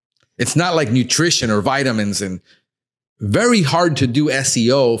 It's not like nutrition or vitamins, and very hard to do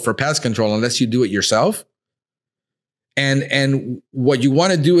SEO for pest control unless you do it yourself. And what you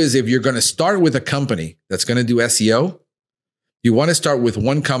want to do is, if you're going to start with a company that's going to do SEO, you want to start with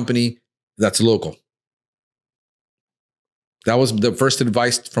one company that's local. That was the first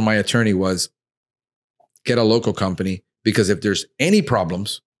advice from my attorney, was get a local company, because if there's any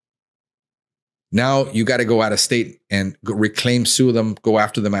problems, now you got to go out of state and sue them, go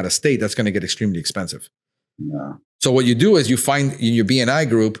after them out of state. That's going to get extremely expensive. Yeah. So what you do is you find in your BNI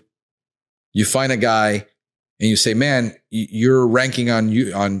group, you find a guy and you say, man, you're ranking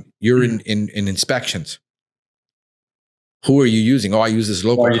you're in inspections. Who are you using? Oh, I use this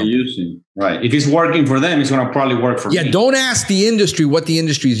local company. Using? Right. If it's working for them, it's going to probably work for me. Yeah, don't ask the industry what the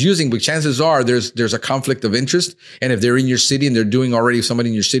industry is using, but chances are there's a conflict of interest. And if they're in your city and they're doing already somebody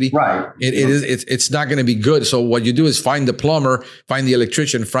in your city, right, it's not going to be good. So what you do is find the plumber, find the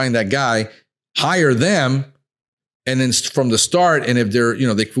electrician, find that guy, hire them, and then from the start, and if they're,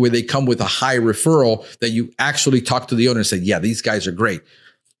 where they come with a high referral, that you actually talk to the owner and say, yeah, these guys are great.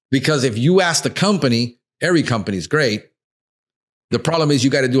 Because if you ask the company, every company's great. The problem is you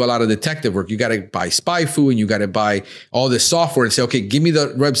got to do a lot of detective work. You got to buy SpyFu and you got to buy all this software and say, okay, give me the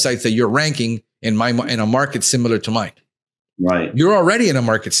websites that you're ranking in a market similar to mine. Right. You're already in a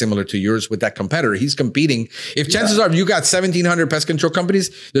market similar to yours with that competitor. He's competing. If chances are, if you got 1,700 pest control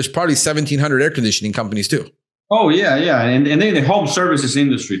companies, there's probably 1,700 air conditioning companies too. Oh, yeah, yeah. And then the home services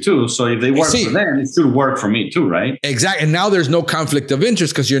industry too. So if they work for them, it should work for me too, right? Exactly. And now there's no conflict of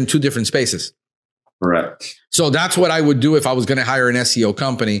interest because you're in two different spaces. Correct. So that's what I would do if I was going to hire an SEO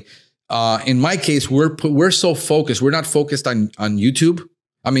company. In my case, we're so focused. We're not focused on YouTube.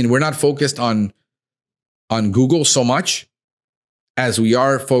 I mean, we're not focused on Google so much as we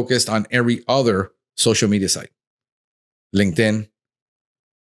are focused on every other social media site. LinkedIn,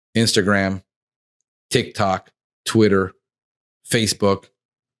 Instagram, TikTok, Twitter, Facebook,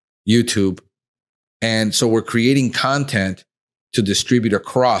 YouTube. And so we're creating content to distribute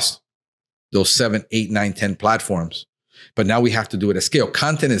across those 7, 8, 9, 10 platforms. But now we have to do it at scale.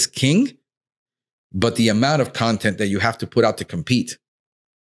 Content is king, but the amount of content that you have to put out to compete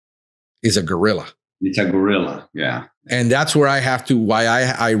is a gorilla. It's a gorilla, yeah. And that's where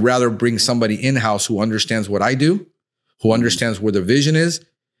I rather bring somebody in-house who understands what I do, who understands where the vision is,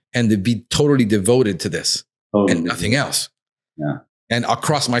 and to be totally devoted to this and nothing else. Yeah. And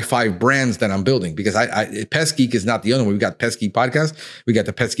across my 5 brands that I'm building, because Pest Geek is not the only one. We've got Pest Geek Podcast. We got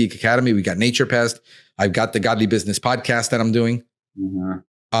the Pest Geek Academy. We got Nature Pest. I've got the Godly Business Podcast that I'm doing. Mm-hmm.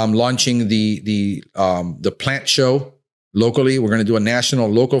 I'm launching the plant show locally. We're going to do a national,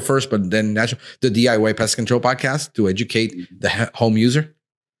 local first, but then national, the DIY Pest Control Podcast to educate the home user.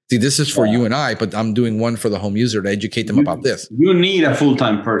 See, this is for you and I, but I'm doing one for the home user to educate them about this. You need a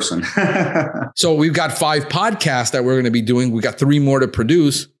full-time person. So we've got 5 podcasts that we're going to be doing. We got 3 more to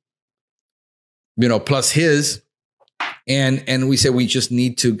produce, plus his. And we said we just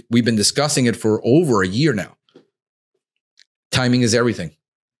need to, we've been discussing it for over a year now. Timing is everything.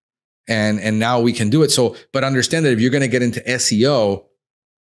 And now we can do it. So, but understand that if you're going to get into SEO,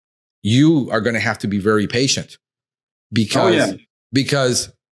 you are going to have to be very patient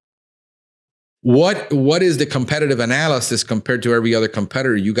because what is the competitive analysis compared to every other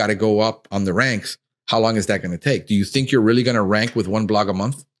competitor? You got to go up on the ranks. How long is that going to take? Do you think you're really going to rank with 1 blog a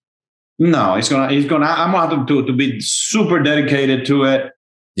month? No, I'm going to have to be super dedicated to it.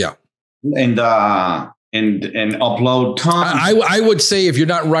 Yeah. And upload tons. I would say if you're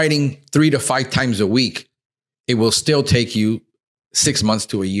not writing 3 to 5 times a week, it will still take you 6 months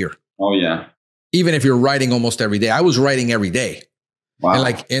to a year. Oh yeah. Even if you're writing almost every day. I was writing every day. Wow.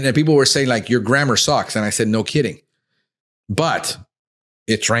 And people were saying your grammar sucks. And I said, no kidding. But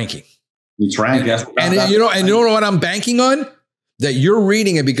it's ranking. It's ranking. And you know what I'm banking on? That you're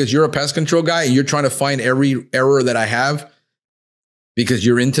reading it because you're a pest control guy and you're trying to find every error that I have because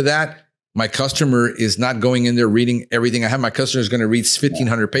you're into that. My customer is not going in there reading everything I have. My customer is going to read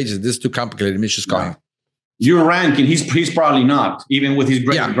 1,500 pages. This is too complicated. Let me just call him. You're ranking. He's probably not, even with his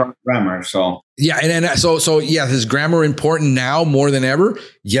great grammar. So yeah, so yeah, is grammar important now more than ever?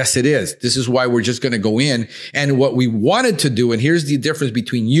 Yes, it is. This is why we're just going to go in. And what we wanted to do, and here's the difference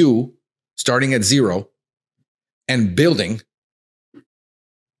between you starting at 0 and building.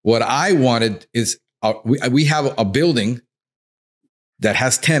 What I wanted is we have a building that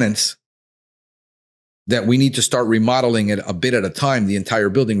has tenants that we need to start remodeling it a bit at a time, the entire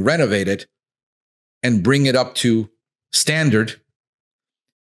building, renovate it, and bring it up to standard.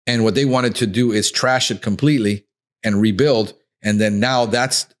 And what they wanted to do is trash it completely and rebuild. And then now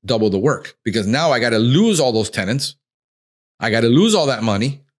that's double the work because now I got to lose all those tenants. I got to lose all that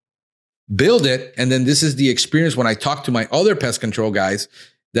money, build it. And then this is the experience when I talk to my other pest control guys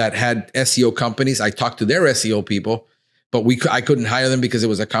that had SEO companies. I talked to their SEO people, but I couldn't hire them because it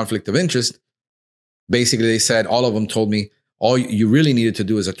was a conflict of interest. Basically, they said, all of them told me, all you really needed to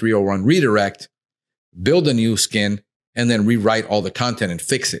do is a 301 redirect, build a new skin, and then rewrite all the content and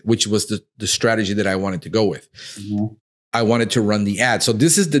fix it, which was the strategy that I wanted to go with. Mm-hmm. I wanted to run the ad. So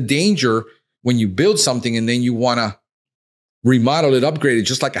this is the danger when you build something and then you want to remodel it, upgrade it,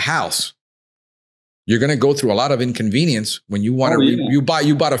 just like a house. You're going to go through a lot of inconvenience when you want you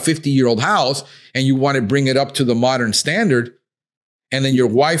bought a 50-year-old house and you want to bring it up to the modern standard. And then your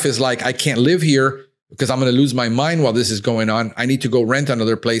wife is like, I can't live here. because I'm going to lose my mind while this is going on. I need to go rent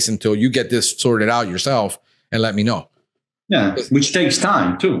another place until you get this sorted out yourself and let me know. Yeah, which takes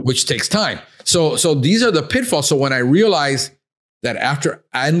time too. Which takes time. So these are the pitfalls. So when I realized that after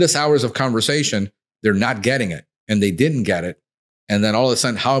endless hours of conversation, they're not getting it and they didn't get it. And then all of a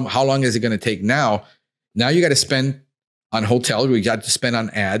sudden, how long is it going to take now? Now you got to spend on hotels. We got to spend on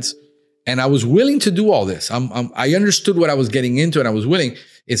ads. And I was willing to do all this. I understood what I was getting into and I was willing.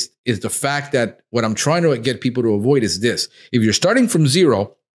 Is the fact that what I'm trying to get people to avoid is this. If you're starting from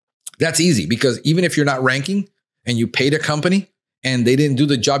zero, that's easy because even if you're not ranking and you paid a company and they didn't do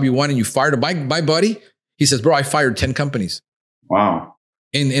the job you want and you fired my buddy, he says, bro, I fired 10 companies. Wow.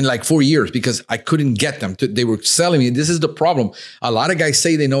 In like 4 years because I couldn't get them. They were selling me. This is the problem. A lot of guys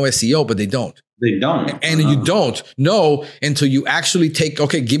say they know SEO, but they don't. They don't. And you don't know until you actually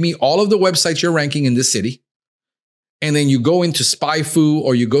give me all of the websites you're ranking in this city. And then you go into SpyFu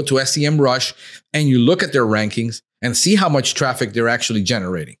or you go to SEMrush and you look at their rankings and see how much traffic they're actually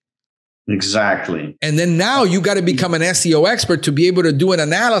generating. Exactly. And then now you got to become an SEO expert to be able to do an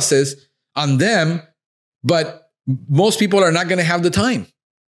analysis on them. But most people are not going to have the time.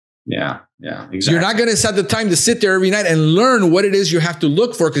 Yeah, exactly. You're not going to set the time to sit there every night and learn what it is you have to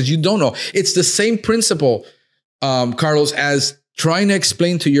look for because you don't know. It's the same principle, Carlos, as trying to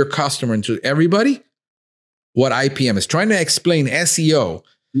explain to your customer and to everybody what IPM is. Trying to explain SEO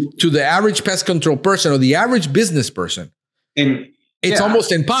to the average pest control person or the average business person. And it's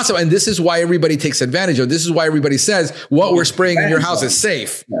almost impossible. And this is why everybody takes advantage of. This is why everybody says what we're spraying in your house is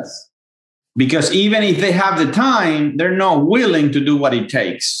safe. Yes. Because even if they have the time, they're not willing to do what it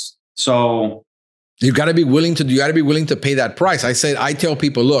takes. So you got to be willing to pay that price. I tell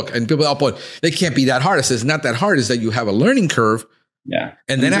people, look, and people, they can't be that hard. I say, it's not that hard. It's that you have a learning curve. Yeah.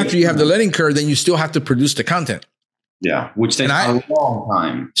 And then after you have the learning curve, then you still have to produce the content. Yeah. Which takes a long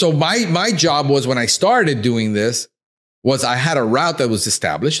time. So my job was when I started doing this was I had a route that was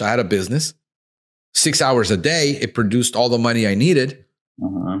established. I had a business, 6 hours a day. It produced all the money I needed.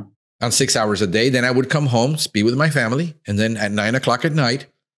 On 6 hours a day. Then I would come home, be with my family. And then at 9 o'clock at night,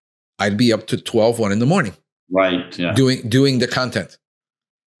 I'd be up to 12, 1 in the morning. Right. Yeah. Doing the content,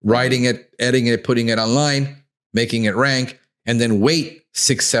 writing it, editing it, putting it online, making it rank, and then wait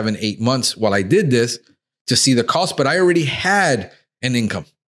 6, 7, 8 months while I did this to see the cost. But I already had an income.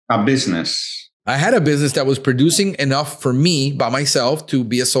 A business. I had a business that was producing enough for me by myself to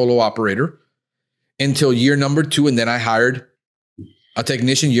be a solo operator until year number 2. And then I hired a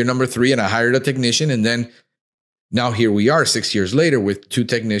technician, year number 3, and I hired a technician. And then now here we are 6 years later with 2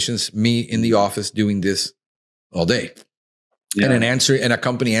 technicians, me in the office doing this all day. Yeah. And a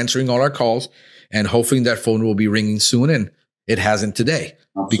company answering all our calls and hoping that phone will be ringing soon. And it hasn't today.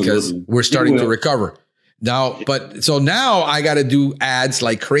 Absolutely. Because we're starting to recover now. But so now I got to do ads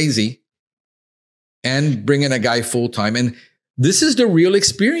like crazy and bring in a guy full time. And this is the real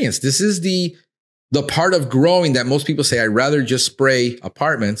experience. This is the part of growing that most people say, I'd rather just spray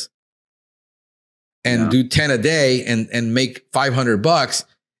apartments and do 10 a day and make $500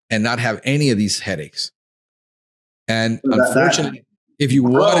 and not have any of these headaches. And unfortunately, if you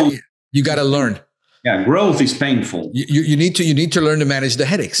want, you got to learn. Yeah, growth is painful. You need to learn to manage the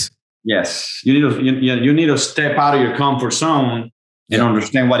headaches. Yes, you need to step out of your comfort zone and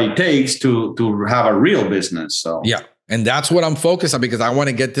understand what it takes to have a real business. So and that's what I'm focused on because I want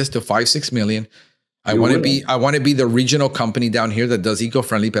to get this to 5-6 million. I want to be the regional company down here that does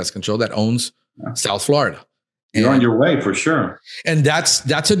eco-friendly pest control that owns South Florida. You're on your way for sure. And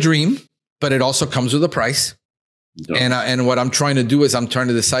that's a dream, but it also comes with a price. And what I'm trying to do is I'm trying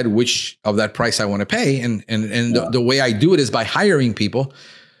to decide which of that price I want to pay. And the way I do it is by hiring people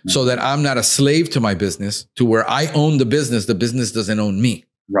so that I'm not a slave to my business to where I own the business doesn't own me.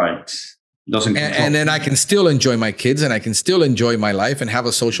 Right. And then I can still enjoy my kids and I can still enjoy my life and have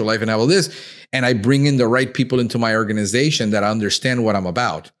a social life and have all this. And I bring in the right people into my organization that understand what I'm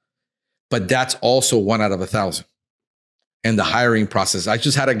about. But that's also 1 out of 1,000. And the hiring process. I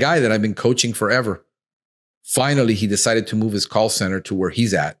just had a guy that I've been coaching forever. Finally, he decided to move his call center to where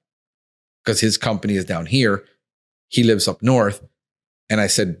he's at because his company is down here. He lives up north. And I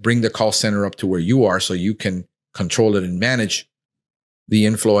said, bring the call center up to where you are so you can control it and manage the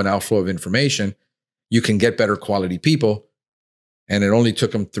inflow and outflow of information. You can get better quality people. And it only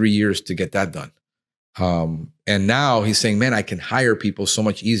took him 3 years to get that done. And now he's saying, man, I can hire people so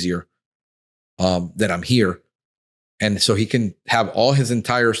much easier that I'm here. And so he can have all his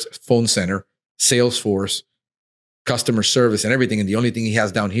entire phone center, Salesforce, customer service and everything. And the only thing he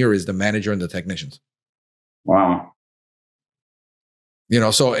has down here is the manager and the technicians. Wow.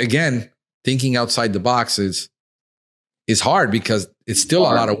 So again, thinking outside the box is hard because It's still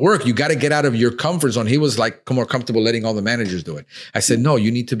a lot of work. You got to get out of your comfort zone. He was like more comfortable letting all the managers do it. I said, no, you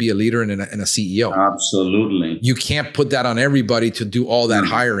need to be a leader and a CEO. Absolutely. You can't put that on everybody to do all that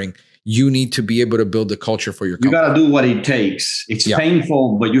hiring. You need to be able to build the culture for your company. You got to do what it takes. It's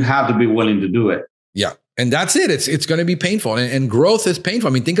painful, but you have to be willing to do it. Yeah. And that's it. It's going to be painful. And growth is painful.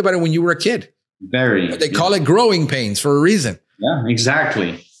 I mean, think about it when you were a kid. They call it growing pains for a reason. Yeah,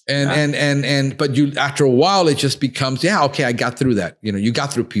 exactly. But after a while, it just becomes, okay, I got through that. You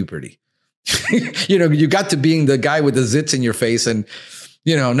got through puberty. You got to being the guy with the zits in your face, and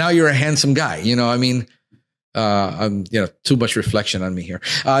now you're a handsome guy. I mean, too much reflection on me here.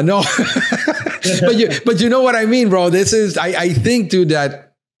 No, but you know what I mean, bro. This is, I think, dude,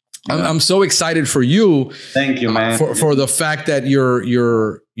 that I'm so excited for you. Thank you, man. For the fact that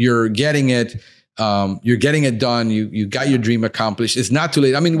you're getting it. You're getting it done. You got your dream accomplished. It's not too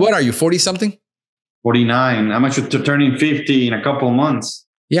late. I mean, what are you, 40 something? 49. I'm actually turning 50 in a couple of months.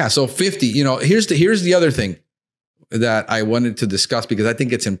 Yeah. So 50, here's the other thing that I wanted to discuss, because I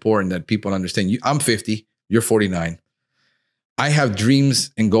think it's important that people understand. I'm 50, you're 49. I have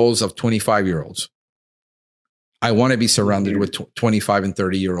dreams and goals of 25-year-olds. I want to be surrounded with 25 and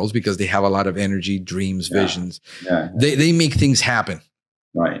 30-year-olds because they have a lot of energy, dreams, visions. Yeah. They make things happen.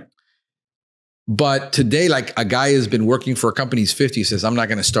 Right. But today, like, a guy has been working for a company, he's 50, says, I'm not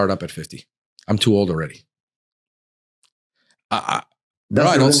going to start up at 50. I'm too old already. I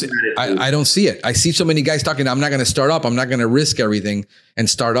don't see it. I see so many guys talking, I'm not going to start up. I'm not going to risk everything and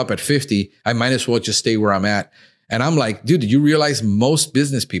start up at 50. I might as well just stay where I'm at. And I'm like, dude, did you realize most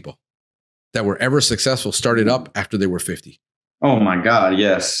business people that were ever successful started up after they were 50? Oh my God,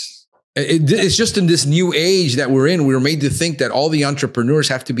 yes. It's just in this new age that we're in, we were made to think that all the entrepreneurs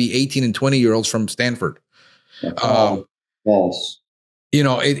have to be 18 and 20-year-olds from Stanford. False.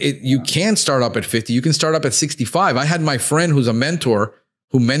 You can start up at 50. You can start up at 65. I had my friend who's a mentor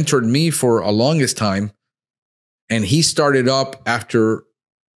who mentored me for a longest time. And he started up after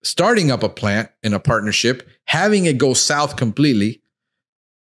starting up a plant in a partnership, having it go south completely,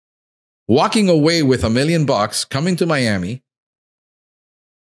 walking away with $1 million, coming to Miami,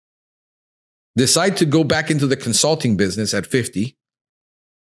 decide to go back into the consulting business at 50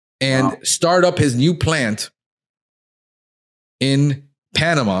 and start up his new plant in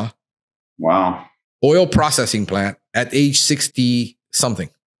Panama. Wow. Oil processing plant at age 60 something.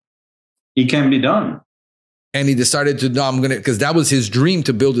 It can be done. And he decided to, no, I'm going to, because that was his dream,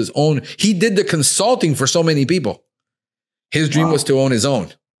 to build his own. He did the consulting for so many people. His dream was to own his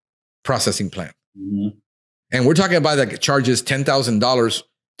own processing plant. Mm-hmm. And we're talking about that charges $10,000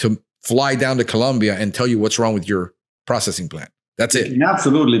 to fly down to Colombia and tell you what's wrong with your processing plant. That's it. It can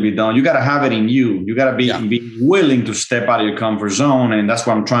absolutely be done. You got to have it in you. You got to be willing to step out of your comfort zone. And that's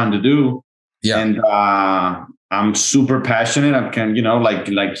what I'm trying to do. Yeah. And I'm super passionate. I can,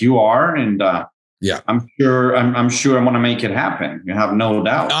 like you are. And I'm sure I'm going to make it happen. You have no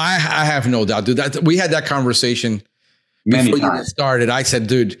doubt. I have no doubt, dude. We had that conversation many before times. You started. I said,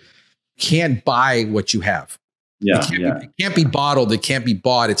 dude, can't buy what you have. Yeah, it can't be bottled. It can't be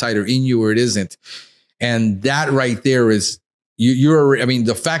bought. It's either in you or it isn't. And that right there is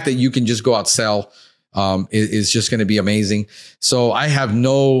the fact that you can just go out sell is just going to be amazing. So I have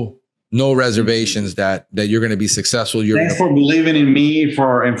no reservations that you're going to be successful. Thanks for believing in me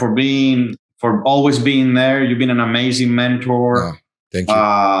for always being there. You've been an amazing mentor. Thank you.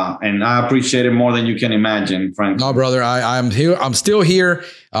 And I appreciate it more than you can imagine, frankly. No, brother, I'm here. I'm still here.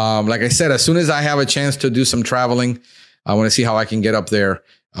 Like I said, as soon as I have a chance to do some traveling, I want to see how I can get up there.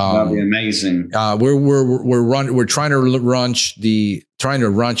 That'd be amazing. We're trying to launch the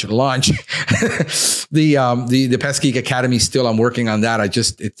Pest Geek Academy. Still, I'm working on that.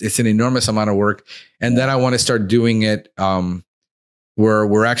 It's an enormous amount of work. And then I want to start doing it,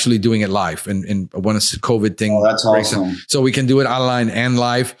 we're actually doing it live, and once the COVID thing. Oh, that's awesome. So we can do it online and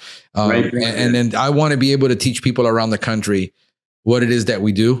live. And then I want to be able to teach people around the country what it is that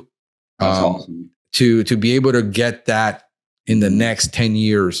we do. That's awesome. To be able to get that in the next 10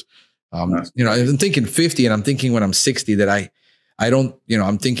 years. I'm thinking 50, and I'm thinking when I'm 60 that I don't,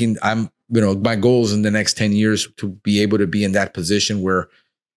 I'm thinking my goals in the next 10 years to be able to be in that position where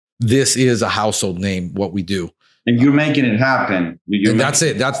this is a household name, what we do. And you're making it happen. That's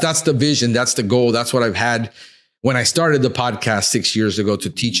it. That's the vision. That's the goal. That's what I've had when I started the podcast 6 years ago,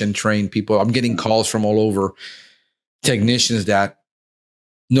 to teach and train people. I'm getting calls from all over, technicians that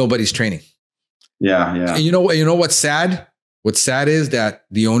nobody's training. Yeah. And you know what's sad? What's sad is that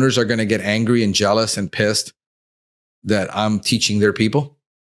the owners are going to get angry and jealous and pissed that I'm teaching their people,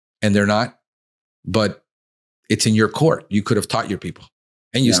 and they're not. But it's in your court. You could have taught your people,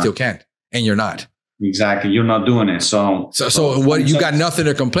 and you still can't, and you're not. Exactly. You're not doing it. So what, you got nothing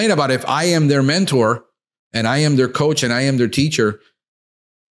to complain about. If I am their mentor and I am their coach and I am their teacher,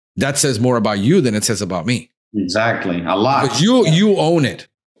 that says more about you than it says about me. Exactly. A lot. Because you own it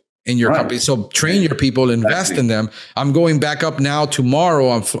in your company. So train your people, invest in them. I'm going back up now tomorrow.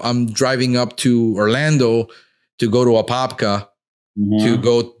 I'm driving up to Orlando to go to Apopka, to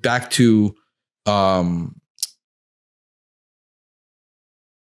go back to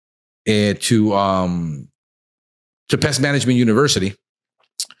Pest Management University.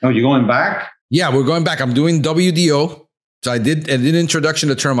 Oh, you're going back? Yeah, we're going back. I'm doing WDO. So I did introduction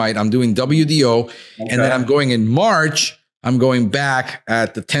to termite. I'm doing WDO, and then I'm going in March. I'm going back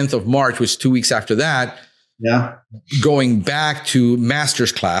at the 10th of March, which is 2 weeks after that. Yeah, going back to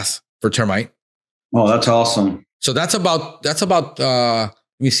master's class for termite. Oh, that's awesome. So that's about let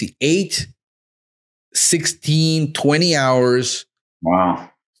me see, 8, 16, 20 hours. Wow.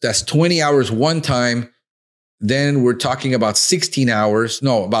 That's 20 hours one time. Then we're talking about 16 hours.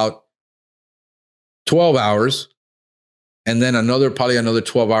 No, about 12 hours. And then probably another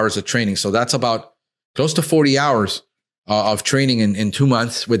 12 hours of training. So that's about close to 40 hours of training in 2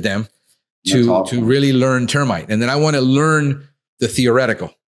 months with them to really learn termite. And then I want to learn the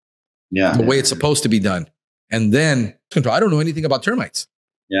theoretical, the way it's supposed to be done. And then I don't know anything about termites.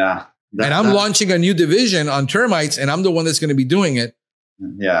 Yeah. And I'm launching a new division on termites, and I'm the one that's going to be doing it.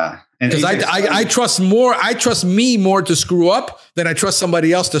 Yeah. Because I trust me more to screw up than I trust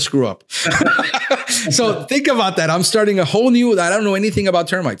somebody else to screw up. So think about that. I'm starting a whole new, I don't know anything about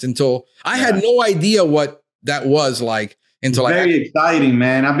termites until I had no idea what that was like until very exciting,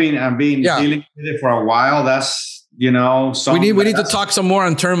 man. I've been dealing with it for a while. That's, we need to talk some more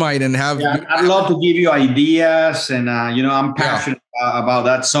on termite and have. Yeah, I'd love to give you ideas, and I'm passionate about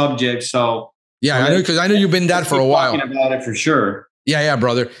that subject. So I know, because I know you've been that for a while. Talking about it for sure. Yeah,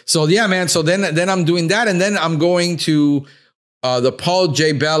 brother. So man. So then I'm doing that, and then I'm going to the Paul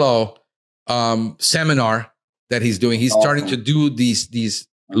J. Bello seminar that he's doing. He's starting to do these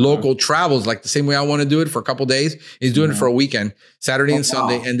local travels, like the same way I want to do it, for a couple of days. He's doing it for a weekend, Saturday and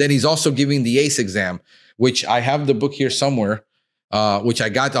Sunday, and then he's also giving the ACE exam, which I have the book here somewhere. Which I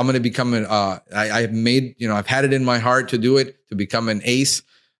got. I'm going to become I've made. I've had it in my heart to do it, to become an ACE.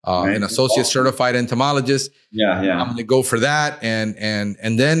 An associate certified entomologist. I'm going to go for that.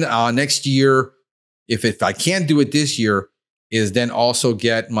 And then next year, if I can't do it this year, is then also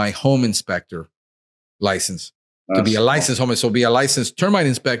get my home inspector license to be a licensed home. So be a licensed termite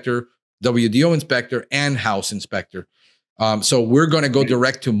inspector, WDO inspector, and house inspector. So we're going to go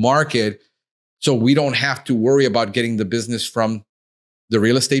direct to market. So we don't have to worry about getting the business from the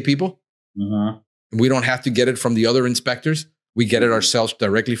real estate people. We don't have to get it from the other inspectors. We get it ourselves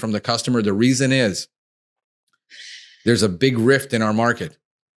directly from the customer. The reason is there's a big rift in our market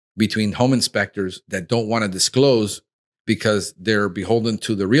between home inspectors that don't want to disclose because they're beholden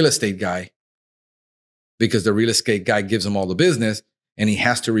to the real estate guy, because the real estate guy gives them all the business and he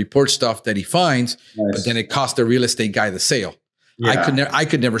has to report stuff that he finds, but then it costs the real estate guy the sale. I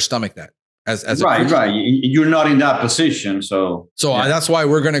could never stomach that. As right. You're not in that position. So that's why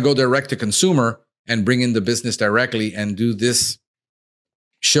we're going to go direct to consumer and bring in the business directly and do this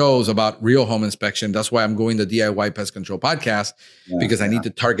shows about real home inspection. That's why I'm going the DIY Pest Control podcast, because I need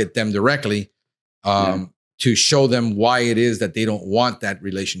to target them directly to show them why it is that they don't want that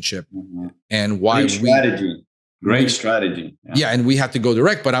relationship and why Great strategy. Yeah. And we have to go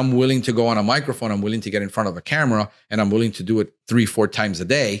direct, but I'm willing to go on a microphone. I'm willing to get in front of a camera, and I'm willing to do it 3-4 times a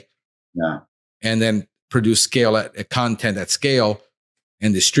day. Yeah. And then produce content at scale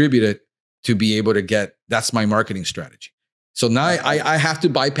and distribute it to be able to get, that's my marketing strategy. So now I have to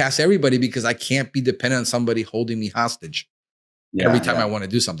bypass everybody because I can't be dependent on somebody holding me hostage every time I want to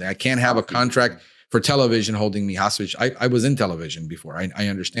do something. I can't have a contract for television holding me hostage. I was in television before. I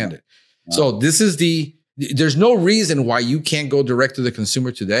understand it. So there's no reason why you can't go direct to the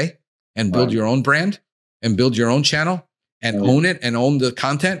consumer today and build your own brand and build your own channel and own it and own the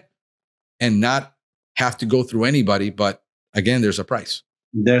content and not have to go through anybody. But again, there's a price.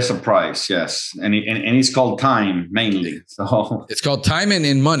 There's a price, yes. And it's called time mainly. So it's called time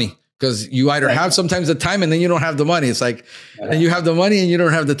and money, because you either have sometimes the time and then you don't have the money. It's like, and you have the money and you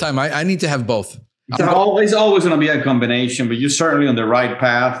don't have the time. I need to have both. It's always going to be a combination, but you're certainly on the right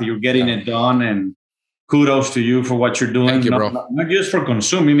path. You're getting it done, and kudos to you for what you're doing. Thank you, bro. Not just for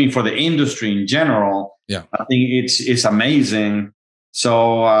consuming, I mean for the industry in general. Yeah. I think it's amazing.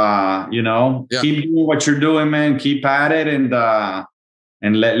 So, keep doing what you're doing, man. Keep at it,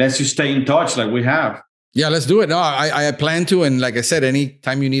 and let's just stay in touch like we have. Yeah, let's do it. No, I plan to. And like I said,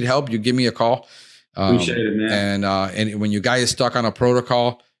 anytime you need help, you give me a call. Appreciate it, man. And when you guys are stuck on a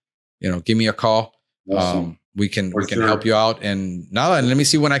protocol, give me a call. Awesome. We can help you out. And now let me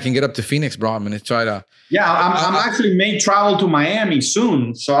see when I can get up to Phoenix, bro. I'm going to try to. Yeah, I'm actually may travel to Miami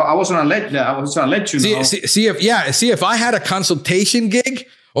soon, so I was gonna let you know. See if I had a consultation gig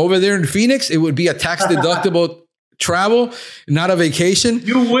over there in Phoenix, it would be a tax deductible travel, not a vacation.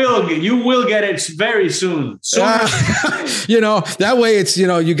 You will get it very soon. That way it's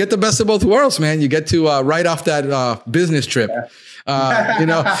you get the best of both worlds, man. You get to write off that business trip. You're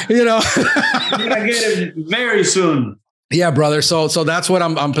gonna get it very soon. Yeah, brother. So that's what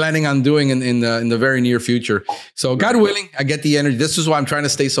I'm planning on doing in the very near future. So God willing, I get the energy. This is why I'm trying to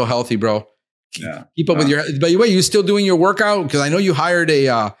stay so healthy, bro. Keep up with your. By the way, you still doing your workout? Because I know you hired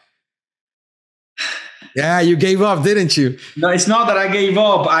a. Yeah, you gave up, didn't you? No, it's not that I gave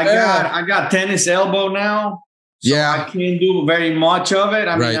up. I got tennis elbow now. So I can't do very much of it.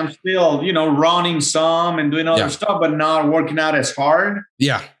 I mean, I'm still running some and doing other stuff, but not working out as hard.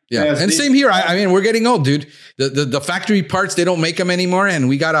 Yeah. Yeah. And same here. I mean, we're getting old, dude. The factory parts, they don't make them anymore, and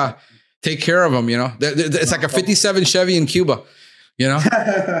we got to take care of them, It's like a 57 Chevy in Cuba, that's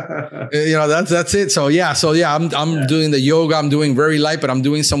it. So I'm doing the yoga. I'm doing very light, but I'm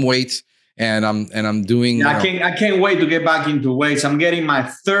doing some weights, and I'm doing I can't wait to get back into weights. I'm getting my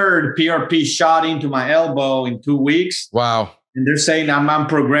third PRP shot into my elbow in 2 weeks. Wow. And they're saying I'm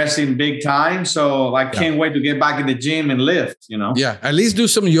progressing big time. So I can't wait to get back in the gym and lift, Yeah. At least do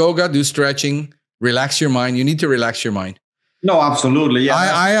some yoga, do stretching, relax your mind. You need to relax your mind. No, absolutely.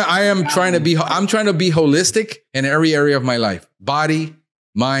 Yeah. I'm trying to be holistic in every area of my life. Body,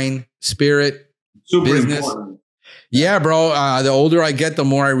 mind, spirit, super business. Important. Yeah, bro. The older I get, the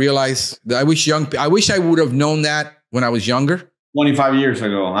more I realize that I wish I would have known that when I was younger. 25 years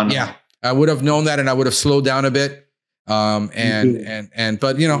ago. Yeah. I would have known that, and I would have slowed down a bit. But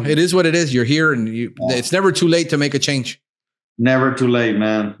it is what it is. You're here, and it's never too late to make a change. Never too late,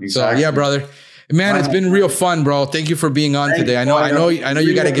 man. Exactly. So yeah, brother, man, it's been real fun, bro. Thank you for being on today. I know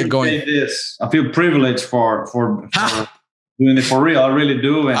you got to get going. I feel privileged for doing it for real. I really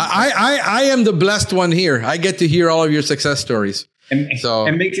do. And I am the blessed one here. I get to hear all of your success stories. And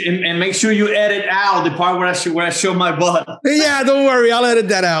make sure you edit out the part where I show my butt. Yeah, don't worry, I'll edit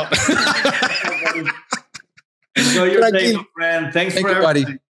that out. Enjoy your day, my friend. Thank you, buddy.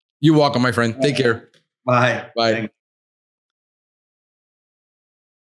 You're welcome, my friend. Take care. Bye. Bye.